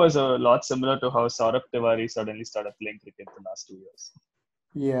pick was a lot similar to how Saurabh Tiwari suddenly started playing cricket the last 2 years.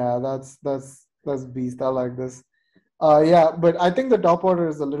 Yeah, that's beast. I like this. But I think the top order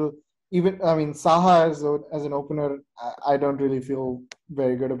is a little even. I mean, Saha as an opener, I don't really feel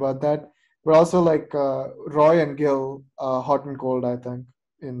very good about that. But also like Roy and Gill, hot and cold. I think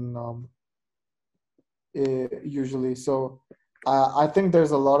usually. So I think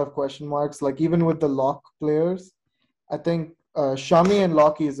there's a lot of question marks. Like even with the lock players, I think Shami and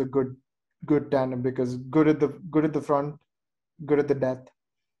Lockie is a good tandem because good at the front, good at the depth.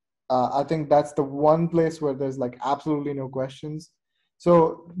 I think that's the one place where there's like absolutely no questions.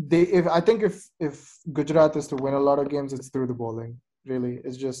 So if Gujarat is to win a lot of games, it's through the bowling. Really,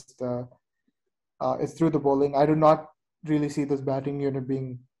 it's just it's through the bowling. I do not really see this batting unit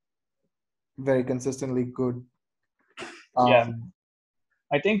being very consistently good. I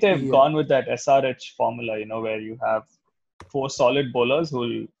think they've gone with that SRH formula, where you have 4 solid bowlers who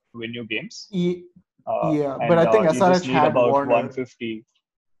will win you games. But I think you SRH just need had about Warner. 150.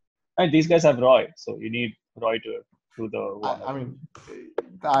 And these guys have Roy, so you need Roy to do the Warner. I mean,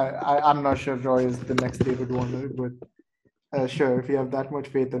 I'm not sure Roy is the next David Warner, but sure, if you have that much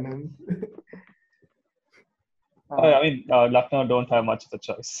faith in him. I mean, Lucknow don't have much of a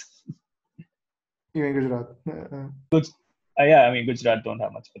choice. You mean Gujarat? I mean, Gujarat don't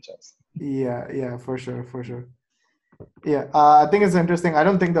have much of a choice. Yeah, for sure. Yeah, I think it's interesting. I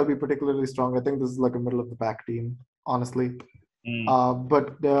don't think they'll be particularly strong. I think this is like a middle of the pack team, honestly.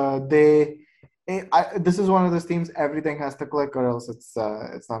 But this is one of those teams. Everything has to click, or else it's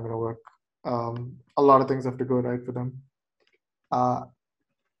not going to work. A lot of things have to go right for them. I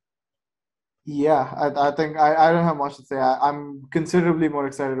think I don't have much to say. I'm considerably more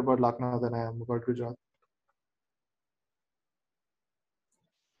excited about Lucknow than I am about Gujarat.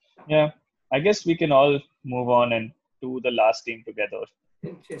 Yeah, I guess we can all move on and do the last team together.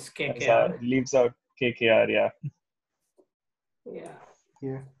 Just KKR. Leaves out KKR, Yeah.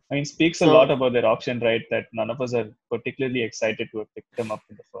 I mean, speaks a lot about their option, right? That none of us are particularly excited to have picked them up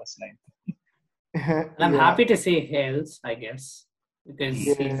in the first 9. I'm happy to see Hales, I guess, because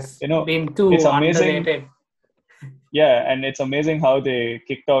he's been too underrated. Yeah, and it's amazing how they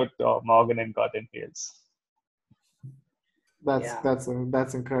kicked out Morgan and got in Hales. Yeah.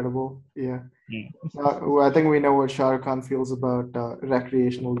 That's incredible. Yeah. Mm. I think we know what Shah Rukh Khan feels about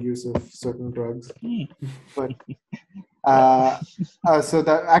recreational use of certain drugs. Mm. But Yeah. so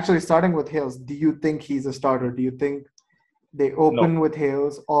that actually starting with Hales, do you think he's a starter? Do you think they No, open with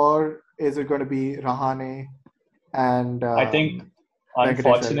Hales, or is it going to be Rahane and I think Venkatesh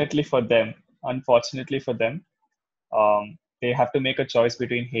Iyer? unfortunately for them, they have to make a choice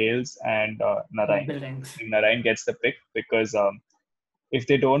between Hales and Narayan. Billings. Narayan gets the pick because if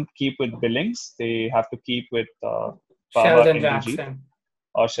they don't keep with Billings, they have to keep with Baba Sheldon Indrajit Jackson.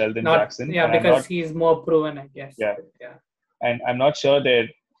 or Sheldon Not Jackson, yeah, and because he's more proven, I guess. yeah, But yeah. and I'm not sure they're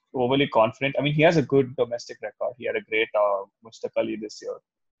overly confident. I mean, he has a good domestic record. He had a great Mushtaq Ali this year,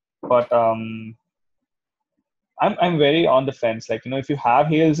 but I'm very on the fence. Like, if you have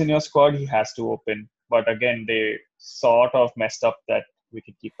Hales in your squad, he has to open. But again, they sort of messed up that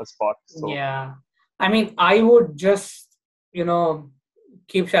wicketkeeper spot. So Yeah. I mean, I would just, you know,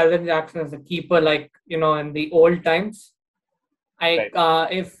 keep Sheldon Jackson as a keeper, like, in the old times. right,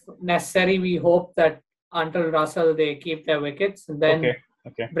 If necessary, we hope that until Russell they keep their wickets, and then okay,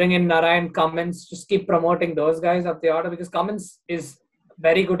 okay, bring in Narayan, Cummins, just keep promoting those guys up the order, because Cummins is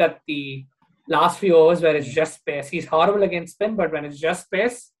very good at the last few overs where it's just pace. He's horrible against spin, but when it's just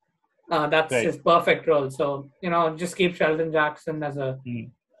pace, that's right, his perfect role. So, just keep Sheldon Jackson as mm,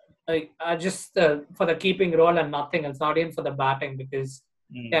 just for the keeping role and nothing else, not even for the batting, because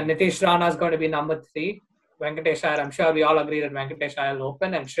mm, Nitish Rana is going to be number 3. Venkatesh Iyer, I'm sure we all agree that Venkatesh Iyer will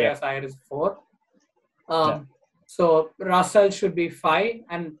open, and yeah, Shreyas Iyer is 4. yeah, So Russell should be 5,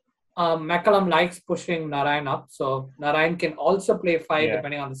 and McCullum likes pushing Narayan up, so Narayan can also play 5 yeah,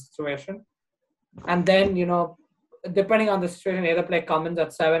 depending on the situation. And then, depending on the situation, either play Cummins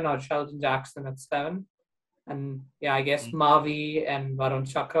at 7 or Sheldon Jackson at 7. And yeah, I guess mm, Mavi and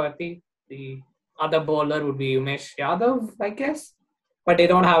Varun Chakravarti. The other bowler would be Umesh Yadav, I guess. But they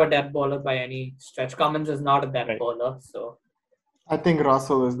don't have a death bowler by any stretch. Cummins is not a death right. bowler, so I think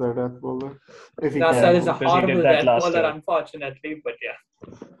Russell is their death bowler if he Yeah, can Russell is a bowl. because he did horrible that death last bowler, year. unfortunately. But yeah,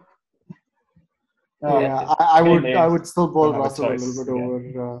 Uh, Yeah, let it. I again, would they I would still bowl don't have a Russell a little choice bit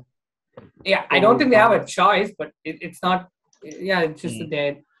again. Yeah, I don't over think they have a Cummins. choice, but it's not. Yeah, it's just that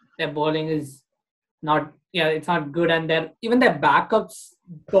Mm, their bowling is not. Yeah, it's not good, and even their backups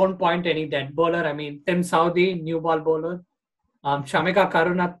don't point to any dead bowler. I mean, Tim Saudi, new ball bowler. Shamika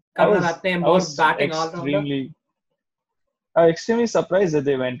Karunaratne, I more was batting all rounder. extremely surprised that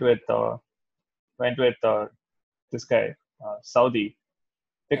they went with this guy, Saudi.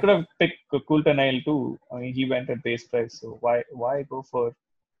 They Yeah, could have picked Kultanail too. I mean, he went at base price, so why go for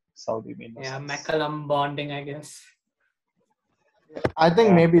Saudi? Made no yeah, sense. McCullum bonding, I guess. I think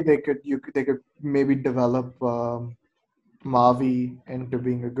Yeah, maybe they could maybe develop Mavi into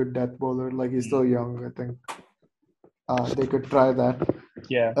being a good death bowler. Like he's mm, still young. I think they could try that.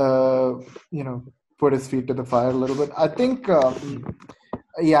 yeah, Uh, you know, put his feet to the fire a little bit. I think.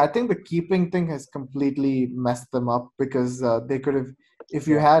 Yeah, I think the keeping thing has completely messed them up because they could have, if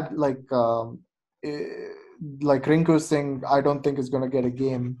you yeah. had like Rinku Singh, I don't think is going to get a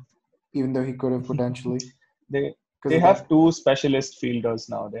game, even though he could have potentially They because they of have that. two specialist fielders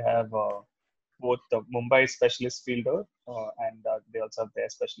now. They have both the Mumbai specialist fielder and they also have their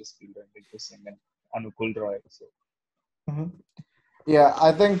specialist fielder, Rinku Singh and Anukul Roy. So Hmm. Yeah,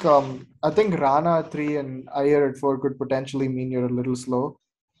 I think Rana at 3 and Iyer at 4 could potentially mean you're a little slow.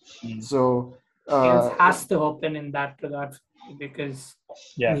 mm, So Hales uh, has to open in that regard, because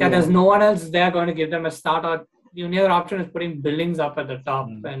yeah, there's yeah, no one else there going to give them a start. Or the only other option is putting Billings up at the top,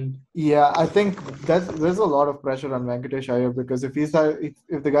 mm, and yeah, I think there's a lot of pressure on Venkatesh Iyer because if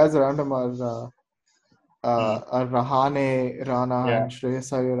the guys around him mm, are Rahane, Rana, yeah. and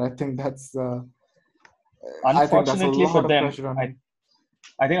Shreyas Iyer. I think that's a Unfortunately for lot of them, pressure on I him.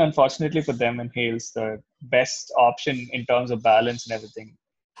 I think unfortunately for them and Hales, the best option in terms of balance and everything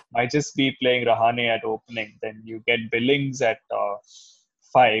might just be playing Rahane at opening. Then you get Billings at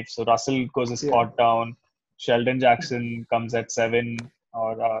 5. So Russell goes a Yeah, spot down. Sheldon Jackson comes at 7,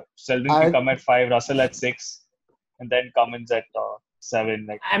 or Sheldon can I come at 5, Russell at 6, and then Cummins at 7.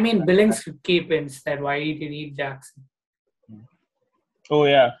 Like, I mean, that. Billings should keep instead. Why did you need Jackson? Oh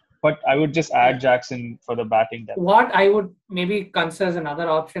yeah, but I would just Yeah. add Jackson for the batting depth. What I would maybe consider as another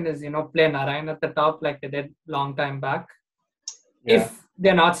option is, play Narayan at the top like they did long time back. Yeah. If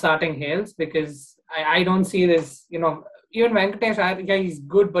they're not starting Hales, because I don't see this, even Venkatesh, yeah, he's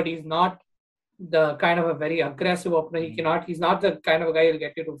good, but he's not the kind of a very aggressive opener. He's not the kind of a guy who'll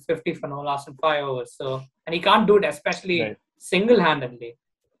get you to 50 for no loss in 5 overs. So, and he can't do it, especially Right. single-handedly.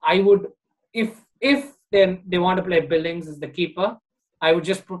 I would, if they want to play Billings as the keeper, I would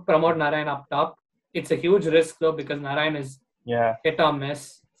just promote Narayan up top. It's a huge risk though, because Narayan is Yeah. hit or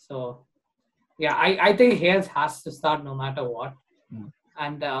miss. So yeah, I think Hales has to start no matter what.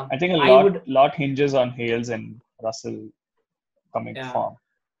 And I think I would lot hinges on Hales and Russell coming to yeah. form.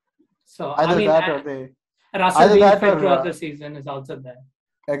 So Either that or they Russell either being that fit or throughout the season is also there.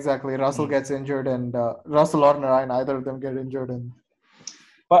 exactly Russell gets injured and Russell or Narayan, either of them get injured and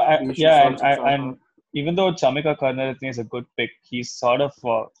But the issue yeah, sorts itself out. and even though Chamika Karunaratne is a good pick, he's sort of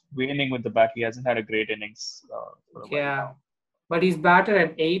waning with the bat. He hasn't had a great innings for a while Yeah. now. But he's batted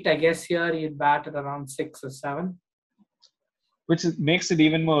at 8. I guess here he'd bat at around 6 or 7. Which makes it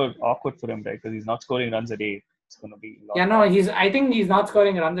even more awkward for him, right? Because he's not scoring runs at 8. It's going to be a lot. Yeah, no, I think he's not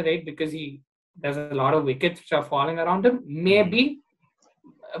scoring runs at 8 because there's a lot of wickets which are falling around him. Maybe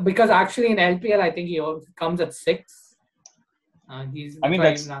because actually in LPL, I think he comes at 6. That's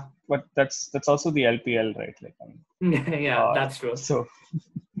also the LPL, right? Like, I mean, yeah, that's true. So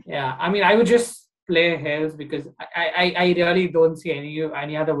yeah, I mean, I would just play Hales because I really don't see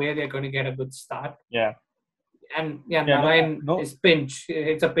any other way they're going to get a good start. Yeah. And Narayan is pinch.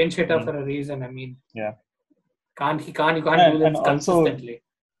 It's a pinch hitter for a reason. I mean, yeah. You can't do this consistently.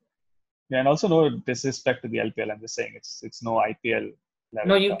 And also no disrespect to the LPL. I'm just saying it's no IPL level.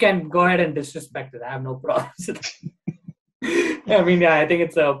 No, you can go ahead and disrespect it. I have no problems. I mean, yeah, I think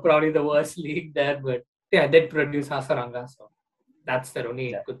it's probably the worst league there, but yeah, they produce Hasaranga, so that's the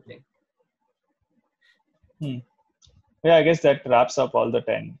only good thing. Yeah, I guess that wraps up all the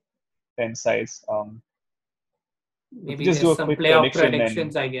 10 sides. Maybe just do some playoff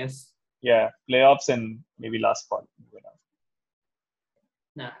predictions, I guess. Yeah, playoffs and maybe last spot.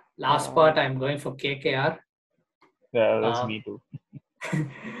 Last spot, I'm going for KKR. Yeah, that's me too.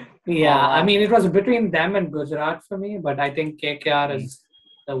 Yeah, I mean, it was between them and Gujarat for me, but I think KKR is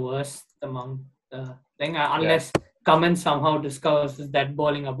the worst among the thing, unless Cummins somehow discovers his dead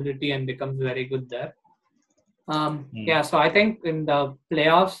bowling ability and becomes very good there. Yeah, so I think in the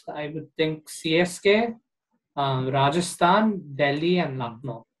playoffs, I would think CSK, Rajasthan, Delhi, and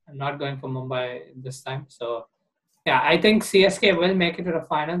Lucknow. I'm not going for Mumbai this time. So, yeah, I think CSK will make it to the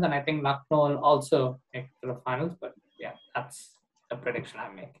finals, and I think Lucknow will also make it to the finals. But yeah, that's the prediction I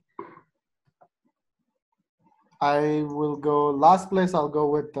make. I will go last place. I'll go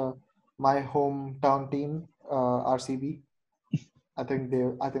with my hometown team, RCB. I think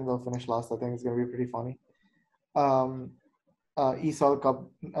they'll finish last. I think it's gonna be pretty funny. ESOL Cup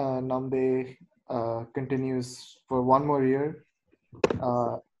Namde continues for one more year,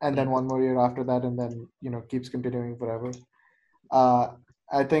 and then one more year after that, and then keeps continuing forever.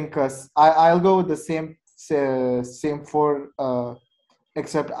 I think I'll go with the same four,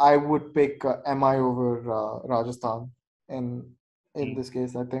 except I would pick MI over Rajasthan in this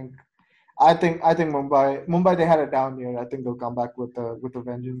case. I think Mumbai they had a down year. I think they'll come back with a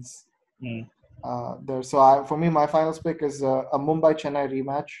vengeance. So for me, my finals pick is a Mumbai Chennai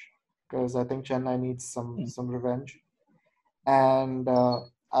rematch because I think Chennai needs some revenge, and I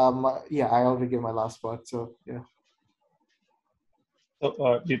already gave my last spot. So yeah.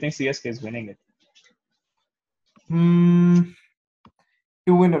 So do you think CSK is winning it? 2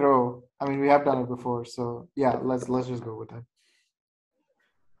 in a row. I mean, we have done it before, so yeah. Let's just go with that.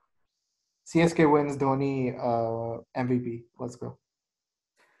 CSK wins, Dhoni MVP. Let's go.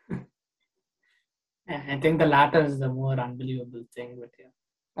 I think the latter is the more unbelievable thing, but yeah.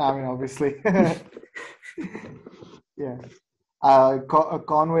 I mean, obviously. Yeah.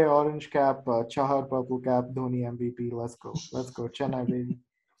 Conway orange cap, Chahar purple cap, Dhoni MVP. Let's go, Chennai baby.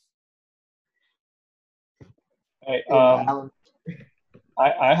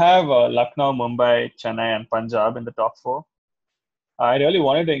 I have Lucknow, Mumbai, Chennai, and Punjab in the top 4. I really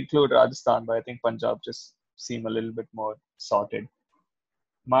wanted to include Rajasthan, but I think Punjab just seem a little bit more sorted.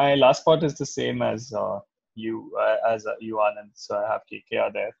 My last spot is the same as you, Anand. So I have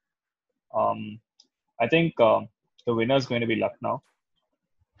KKR there. I think the winner is going to be Lucknow.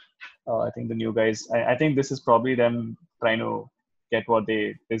 I think the new guys. I think this is probably them trying to get what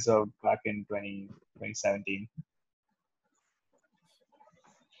they deserved back in 2017.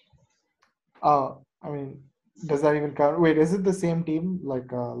 I mean, does that even count? Wait, is it the same team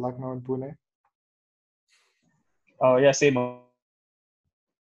like Lucknow and Pune? Oh yeah, same.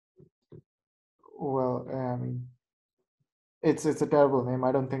 Well, I mean, it's a terrible name.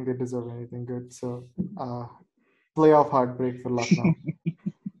 I don't think they deserve anything good. So, playoff heartbreak for Lucknow.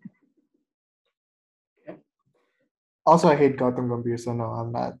 Also, I hate Gautam Gambhir, so no,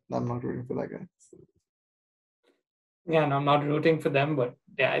 I'm not rooting for that guy. Yeah, and I'm not rooting for them, but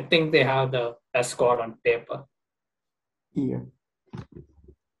yeah, I think they have the best squad on paper. Yeah.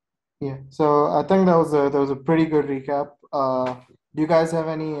 So I think that was a pretty good recap. Do you guys have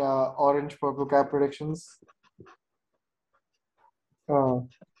any orange purple cap predictions?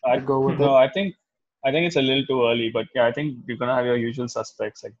 I to go with no, it. I think it's a little too early, but yeah, I think you're gonna have your usual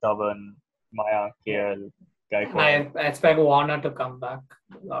suspects like Dhawan, Mayank, Yeah. KL, And I Gaikwad. expect Warner to come back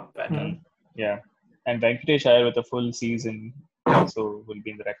a lot better. Mhm. Yeah, and Venkatesh Iyer with a full season also will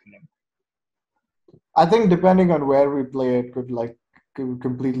be in the reckoning. I think depending on where we play, it could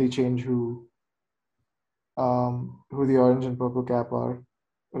completely change who the orange and purple cap are,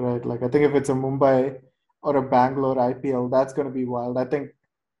 right? Like I think if it's a Mumbai or a Bangalore IPL, that's going to be wild. I think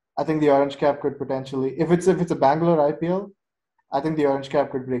the orange cap could potentially, if it's a Bangalore IPL, I think the orange cap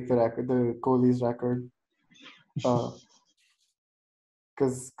could break the record, the Kohli's record, because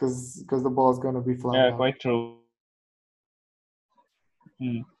the ball's going to be flying Yeah, out. quite true.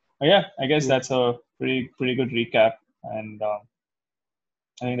 Yeah, I guess Yeah. that's a pretty good recap, and I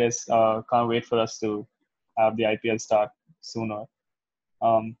think there's can't wait for us to have the IPL start sooner.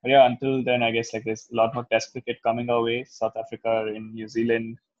 But yeah, until then, I guess like there's a lot more Test cricket coming our way. South Africa in New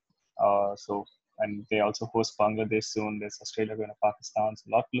Zealand, so and they also host Bangladesh soon. There's Australia going to Pakistan. So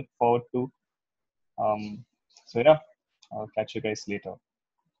a lot to look forward to. So yeah, I'll catch you guys later.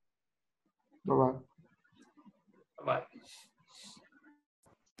 Bye bye. Bye.